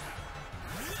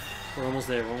 We're almost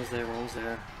there, we're almost there, we're almost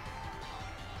there.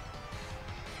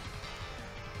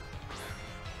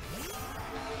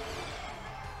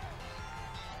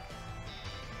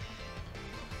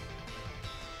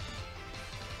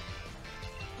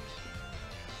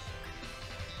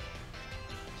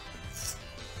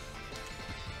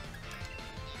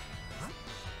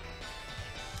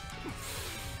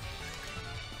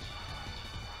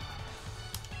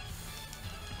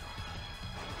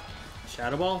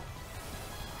 Shadow Ball?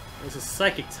 This is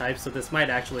Psychic type, so this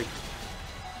might actually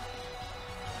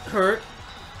hurt.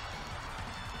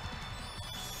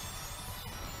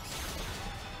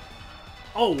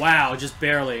 Oh wow, just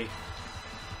barely.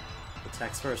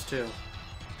 Attacks first too.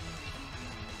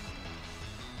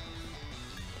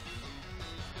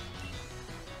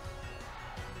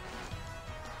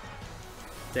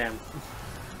 Damn.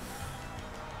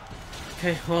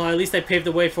 Okay, well at least I paved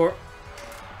the way for...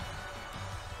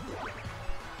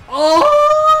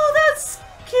 Oh, that's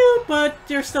cute, but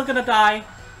you're still gonna die.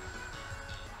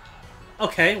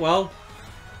 Okay, well.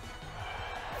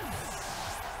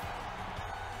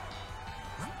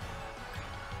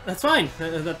 That's fine.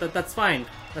 That's fine.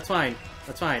 That's fine.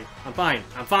 That's fine. I'm fine.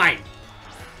 I'm fine.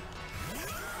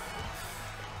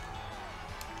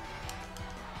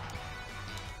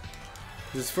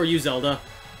 This is for you, Zelda.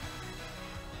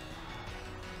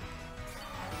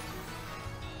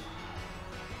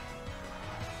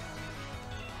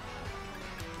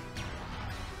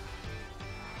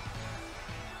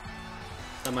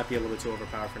 That might be a little bit too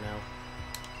overpowered for now.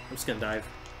 I'm just gonna dive.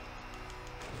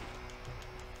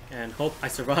 And hope I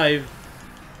survive.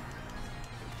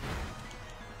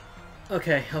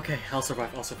 Okay, I'll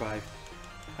survive.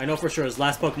 I know for sure his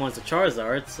last Pokemon's a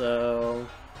Charizard, so...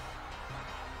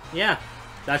 yeah,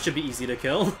 that should be easy to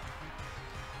kill.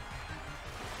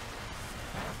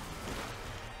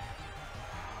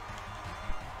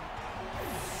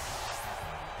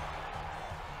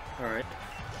 Alright.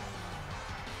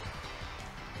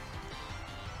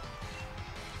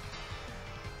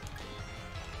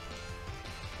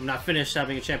 I'm not finished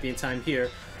having a champion time here.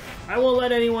 I won't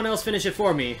let anyone else finish it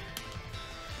for me.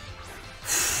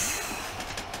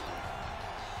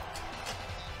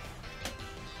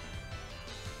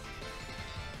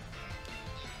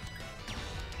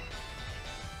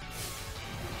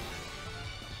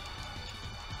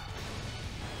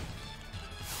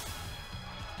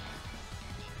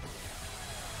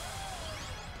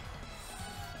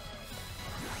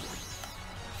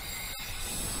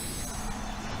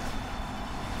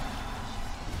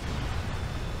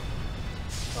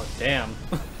 Oh, damn.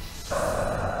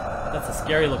 That's a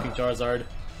scary looking Charizard.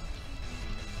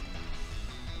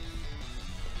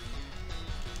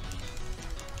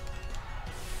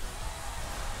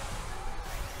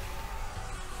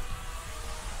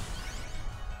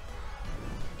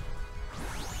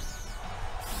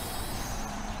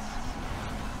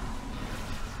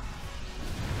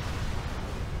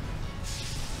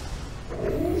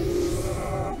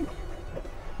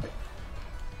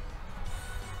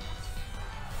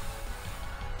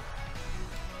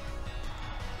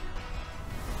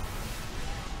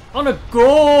 On a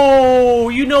go!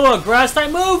 You know a grass type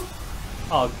move?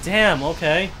 Oh, damn,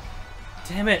 okay.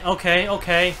 Damn it, okay,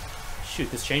 okay.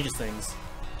 Shoot, this changes things.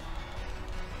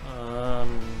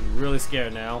 I'm really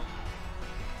scared now.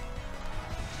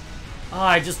 Oh,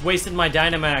 I just wasted my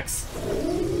Dynamax.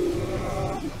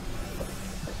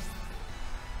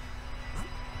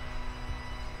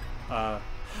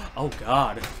 Oh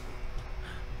god.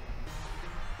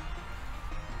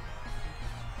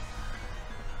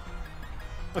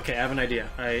 Okay, I have an idea.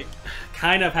 I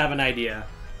kind of have an idea.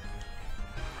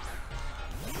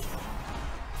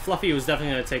 Fluffy was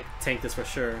definitely gonna tank this for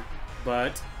sure,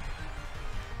 but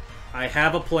I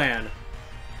have a plan.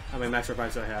 How many max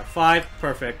revives do I have? 5?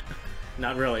 Perfect.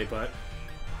 Not really, but...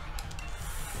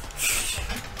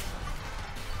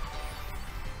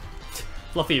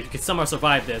 Fluffy, if you could somehow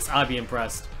survive this, I'd be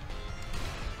impressed.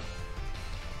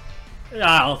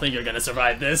 I don't think you're gonna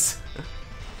survive this.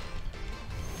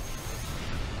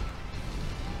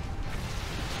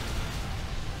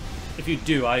 If you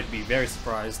do, I'd be very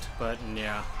surprised, but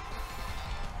yeah.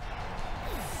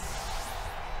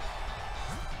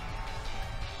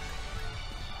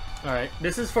 Alright,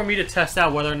 this is for me to test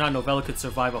out whether or not Novella could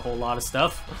survive a whole lot of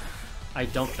stuff. I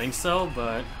don't think so,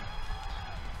 but...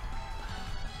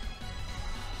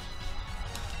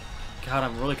 God,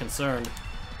 I'm really concerned.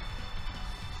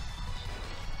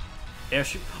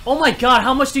 Airship. Oh my god,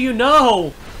 how much do you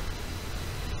know?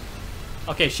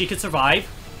 Okay, she could survive.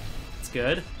 It's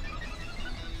good.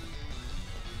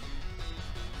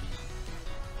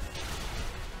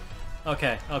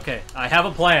 Okay, okay. I have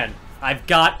a plan. I've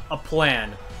got a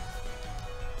plan.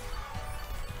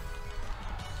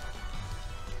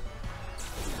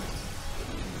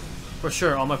 For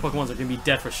sure, all my Pokemons are gonna be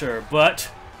dead for sure, but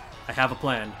I have a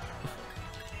plan.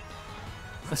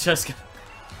 Let's just...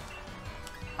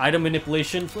 Item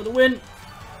manipulation for the win!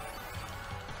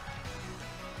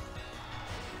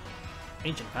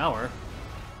 Ancient power?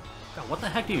 God, what the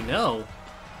heck do you know?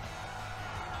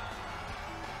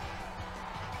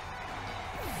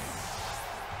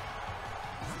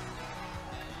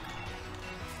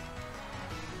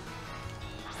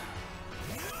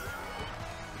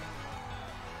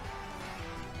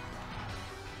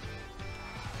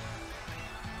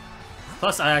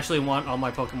 Plus, I actually want all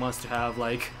my Pokemons to have,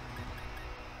 like,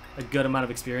 a good amount of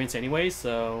experience anyway,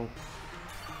 so...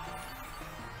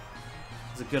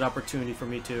 It's a good opportunity for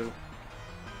me too.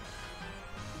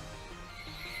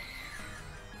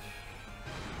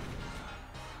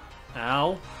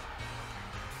 Ow.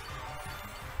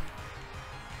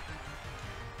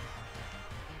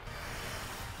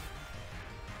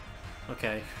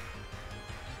 Okay.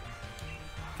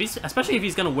 Especially if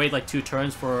he's gonna wait like 2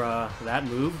 turns for that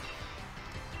move.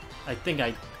 I think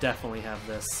I definitely have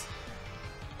this.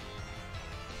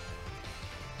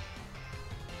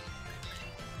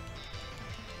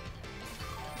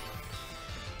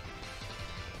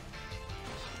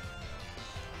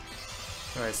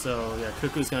 Alright, so yeah,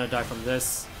 Cuckoo's gonna die from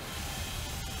this.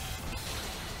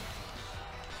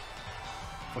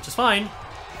 Which is fine,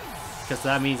 because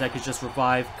that means I could just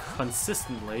revive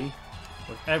consistently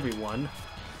with everyone.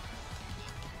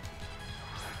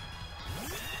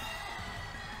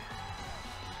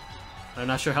 I'm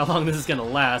not sure how long this is gonna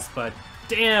last, but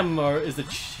damn, or is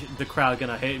the crowd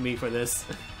gonna hate me for this?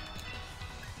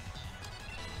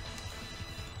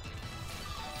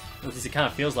 At least it kind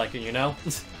of feels like it, you know?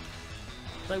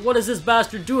 Like, what is this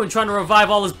bastard doing, trying to revive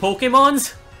all his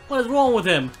Pokemons? What is wrong with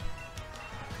him?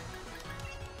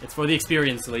 It's for the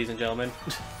experience, ladies and gentlemen.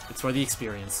 It's for the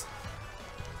experience.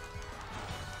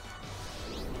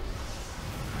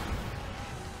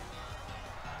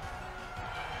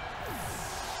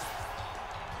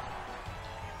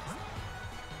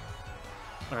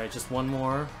 Alright, just one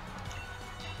more.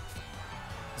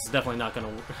 This is definitely not gonna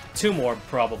work. 2 more,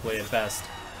 probably, at best.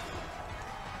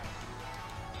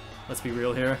 Let's be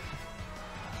real here.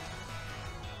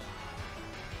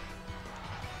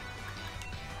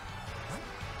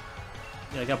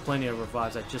 Yeah, I got plenty of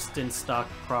revives. I just didn't stock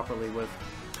properly with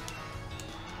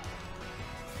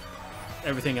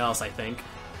everything else, I think.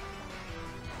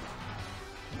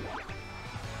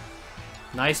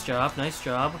 Nice job, nice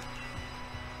job.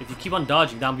 If you keep on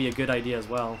dodging, that'll be a good idea as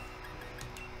well.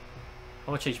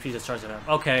 How much HP does Charizard have?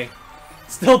 Okay.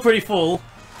 Still pretty full.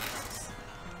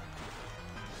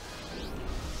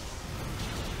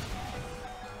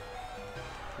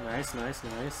 Nice, nice,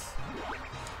 nice.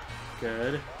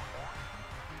 Good.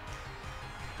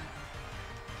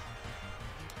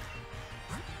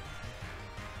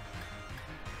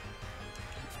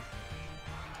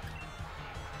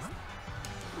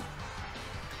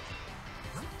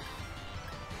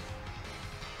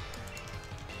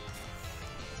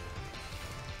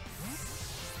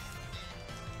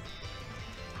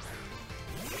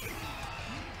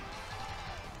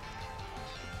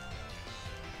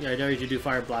 Yeah, I dare you to do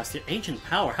Fire Blast here. Ancient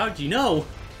Power, how did you know?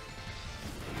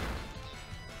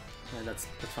 Yeah, that's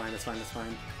fine, that's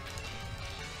fine.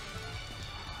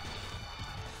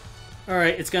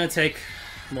 Alright, it's gonna take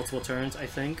multiple turns, I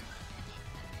think.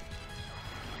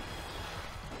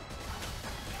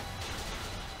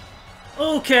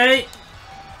 Okay!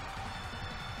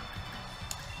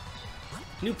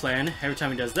 New plan. Every time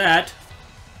he does that,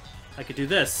 I could do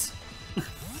this.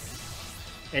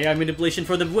 AI manipulation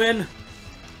for the win!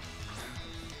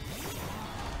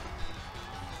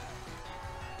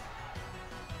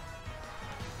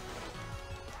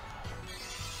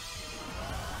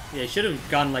 Yeah, you should have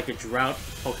gotten like a drought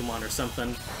Pokemon or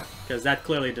something, because that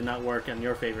clearly did not work in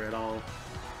your favor at all.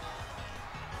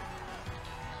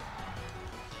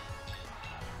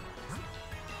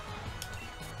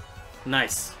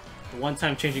 Nice.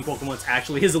 One-time changing Pokemon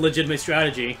actually is a legitimate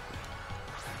strategy.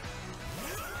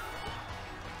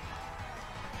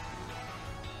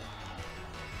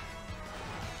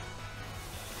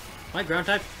 My ground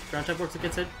type? Ground type works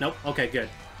against it? Nope. Okay, good.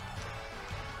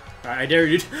 Alright,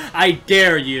 I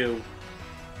dare you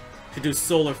to do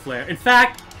Solar Flare. In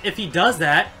fact, if he does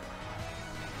that,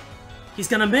 he's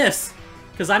gonna miss,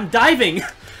 because I'm diving.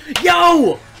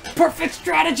 Yo! Perfect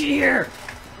strategy here!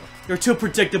 You're too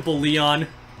predictable, Leon.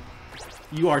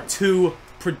 You are too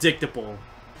predictable.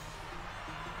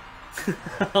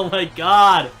 Oh my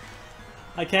god!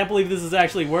 I can't believe this is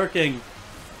actually working.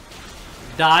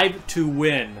 Dive to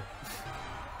win.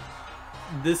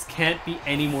 This can't be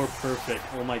any more perfect.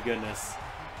 Oh my goodness.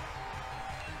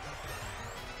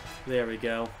 There we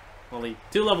go. Only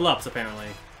 2 level ups, apparently.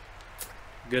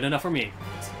 Good enough for me.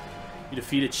 You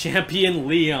defeated Champion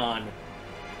Leon.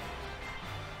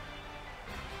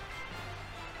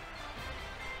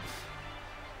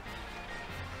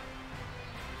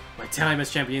 My time as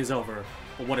champion is over.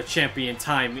 But what a champion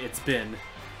time it's been.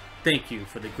 Thank you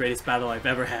for the greatest battle I've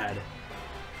ever had.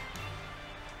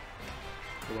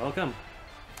 You're welcome.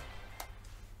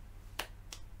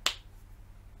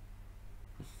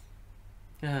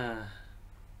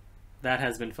 That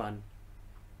has been fun.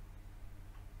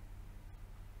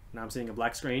 Now I'm seeing a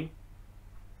black screen.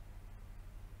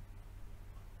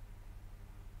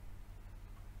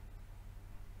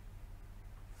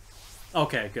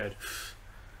 Okay, good.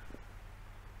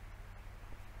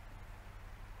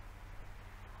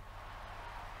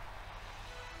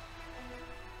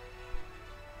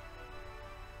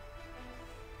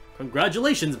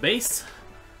 Congratulations, Base!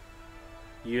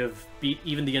 You have beat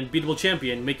even the unbeatable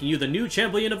champion, making you the new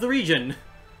champion of the region!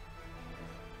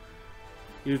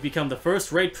 You've become the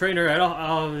first rate trainer at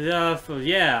all.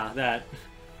 Yeah, that.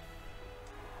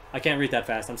 I can't read that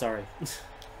fast, I'm sorry.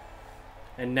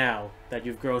 And now that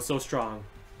you've grown so strong,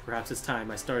 perhaps it's time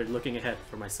I started looking ahead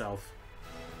for myself.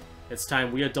 It's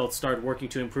time we adults start working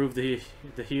to improve the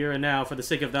here and now for the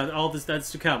sake of all this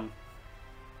that's to come.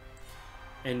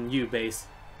 And you, Base.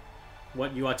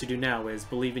 What you ought to do now is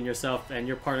believe in yourself and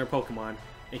your partner Pokemon,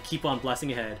 and keep on blasting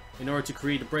ahead, in order to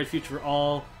create a bright future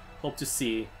all hope to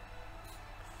see.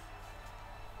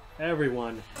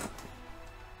 Everyone.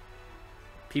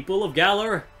 People of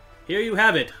Galar, here you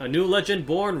have it, a new legend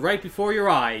born right before your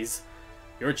eyes.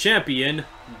 Your champion,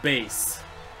 Base.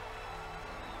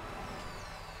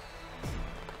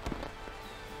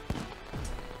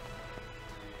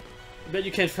 Bet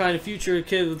you can't find a future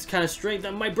kid with kind of strength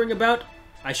that might bring about.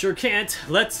 I sure can't.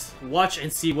 Let's watch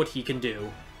and see what he can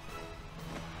do.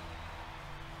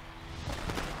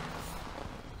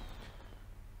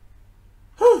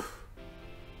 Whew.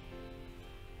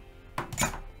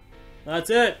 That's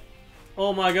it.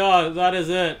 Oh my god, that is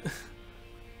it.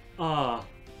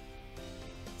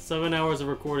 7 hours of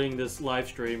recording this live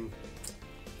stream.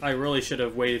 I really should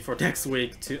have waited for next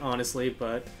week, to honestly,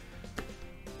 but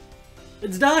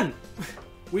it's done.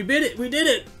 We did it. We did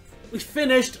it. We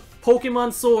finished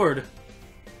Pokemon Sword.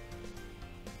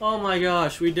 Oh my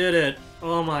gosh, we did it.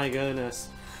 Oh my goodness.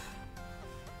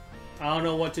 I don't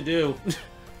know what to do.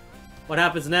 What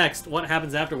happens next? What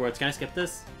happens afterwards? Can I skip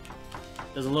this?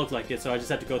 Doesn't look like it, so I just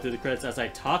have to go through the credits as I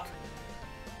talk.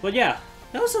 But yeah,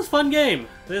 that was a fun game.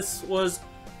 This was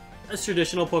as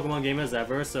traditional Pokemon game as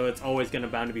ever, so it's always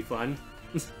bound to be fun.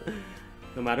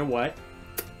 No matter what.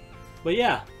 But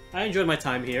yeah, I enjoyed my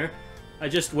time here. I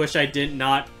just wish I did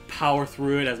not power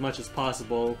through it as much as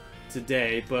possible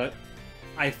today, but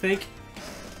I think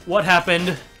what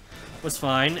happened was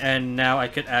fine, and now I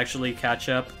could actually catch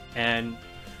up and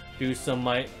do some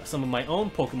of my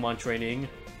own Pokemon training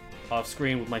off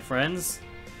screen with my friends,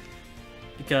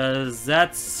 because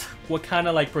that's what kind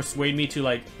of like persuade me to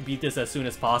like beat this as soon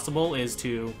as possible, is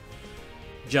to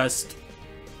just,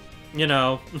 you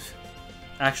know,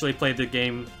 actually play the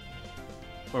game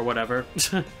or whatever.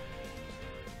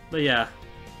 But yeah,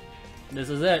 this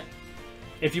is it.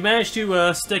 If you managed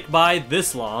to stick by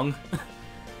this long,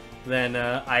 then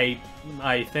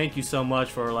I thank you so much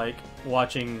for like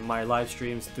watching my live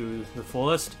streams through the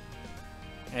fullest.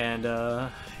 And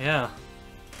yeah,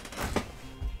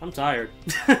 I'm tired.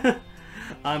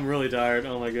 I'm really tired.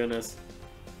 Oh my goodness.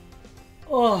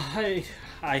 Oh,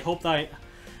 I hope that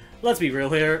let's be real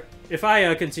here. If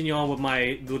I continue on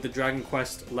with the Dragon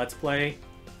Quest Let's Play,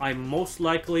 I most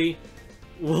likely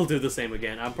will do the same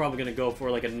again. I'm probably gonna go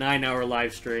for like a 9-hour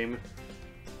live stream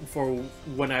for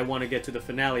when I want to get to the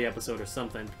finale episode or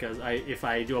something. Because if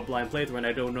I do a blind playthrough and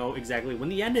I don't know exactly when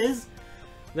the end is,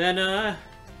 then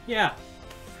yeah,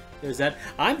 there's that.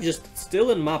 I'm just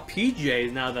still in my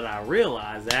PJs now that I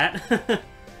realize that.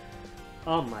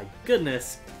 Oh my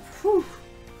goodness. Whew.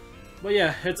 But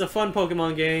yeah, it's a fun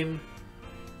Pokemon game.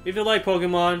 If you like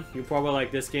Pokemon, you probably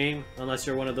like this game, unless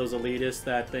you're one of those elitists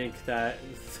that think that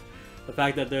the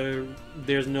fact that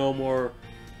there's no more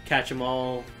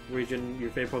catch-em-all region, your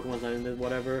favorite Pokemon's not in it,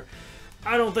 whatever.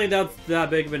 I don't think that's that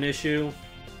big of an issue,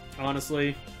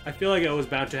 honestly. I feel like it was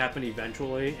bound to happen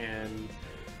eventually, and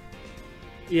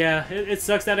yeah, it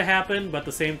sucks that it happened, but at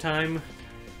the same time,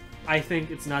 I think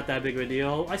it's not that big of a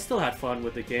deal. I still had fun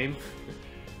with the game.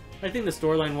 I think the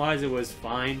storyline-wise, it was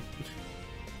fine.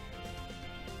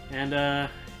 And,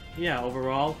 yeah,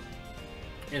 overall,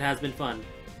 it has been fun.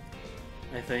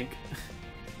 I think.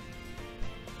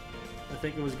 I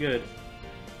think it was good.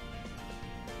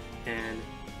 And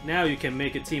now you can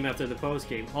make a team after the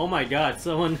post-game. Oh my god,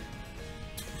 someone...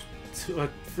 a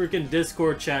freaking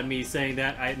Discord chat me saying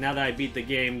that now that I beat the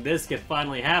game, this can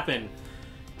finally happen.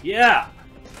 Yeah!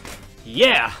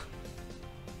 Yeah!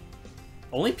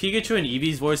 Only Pikachu and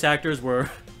Eevee's voice actors were...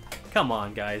 Come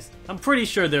on, guys. I'm pretty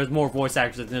sure there's more voice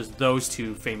actors than there's those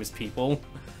two famous people.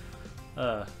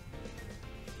 Ugh.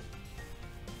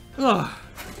 But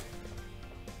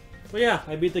yeah,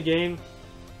 I beat the game.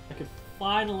 I could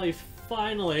finally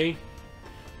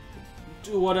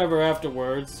do whatever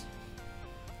afterwards.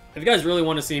 If you guys really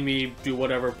want to see me do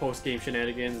whatever post-game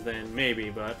shenanigans, then maybe.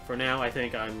 But for now, I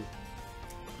think I'm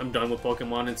done with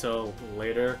Pokemon until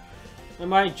later. I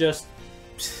might just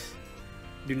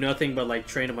do nothing but like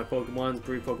train up my Pokemon,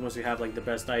 breed Pokemon who have like the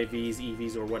best IVs,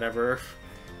 EVs, or whatever,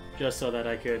 just so that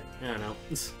I could, I don't know.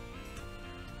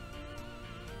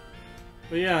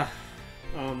 But yeah,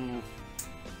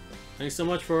 thanks so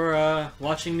much for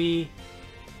watching me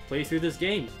play through this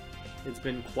game. It's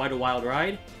been quite a wild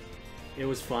ride. It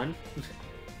was fun.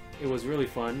 It was really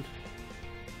fun.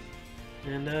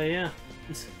 And yeah.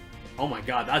 Oh my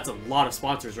god, that's a lot of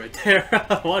sponsors right there.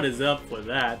 What is up with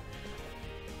that?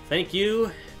 Thank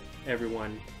you,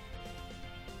 everyone.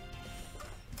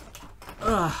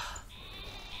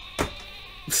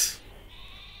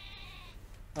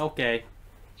 Okay.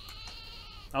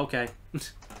 Okay.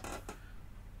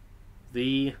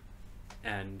 The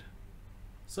end.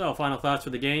 So, final thoughts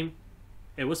for the game.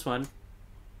 It was fun.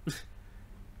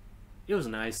 It was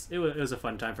nice. It was a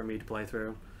fun time for me to play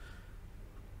through.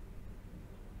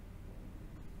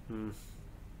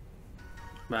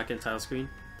 Back in title screen.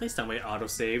 Please tell me it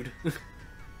auto-saved. To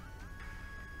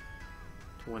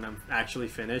when I'm actually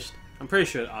finished. I'm pretty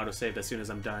sure it auto-saved as soon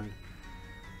as I'm done.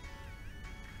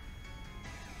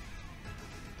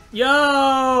 Yo!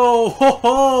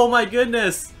 Oh my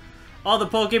goodness! All the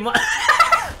Pokemon...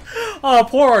 Oh,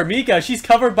 poor Armika. She's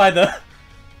covered by the...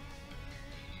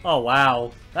 Oh,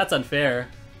 wow. That's unfair.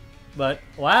 But,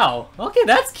 wow. Okay,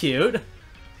 that's cute.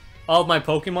 All of my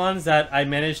Pokemons that I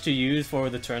managed to use for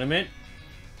the tournament.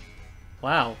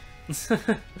 Wow.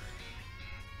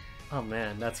 Oh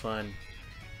man, that's fun.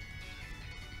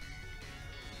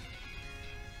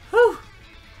 Whew.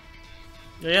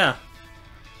 Yeah.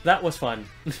 That was fun.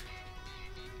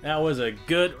 That was a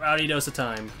good rowdy dose of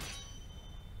time.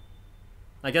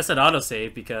 I guess it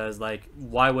autosave because, like,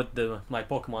 why would my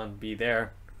Pokemon be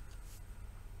there?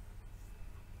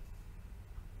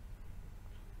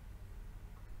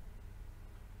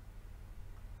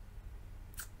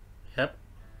 Yep.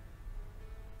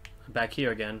 I'm back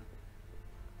here again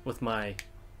with my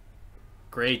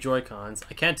gray Joy-Cons.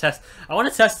 I can't test... I want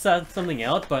to test something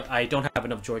out, but I don't have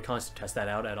enough Joy-Cons to test that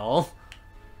out at all.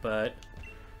 But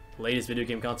latest video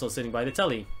game console sitting by the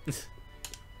telly.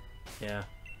 Yeah.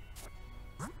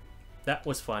 That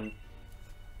was fun.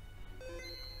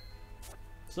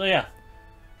 So yeah.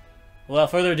 Without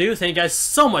further ado, thank you guys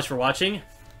so much for watching.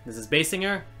 This is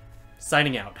Basinger,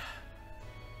 signing out.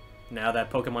 Now that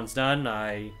Pokemon's done,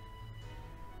 I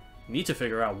need to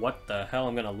figure out what the hell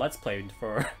I'm gonna Let's Play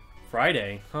for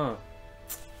Friday. Huh.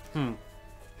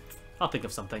 I'll think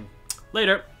of something.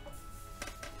 Later!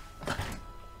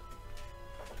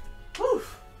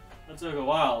 That took a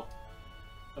while.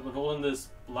 I've been holding this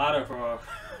bladder for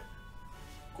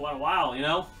quite a while, you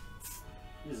know?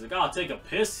 Jesus, I gotta take a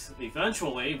piss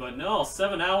eventually, but no,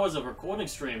 7 hours of recording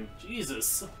stream.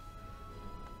 Jesus.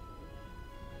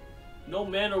 No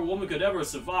man or woman could ever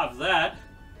survive that.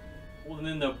 Holding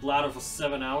in the bladder for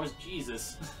 7 hours.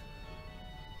 Jesus.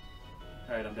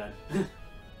 Alright, I'm done.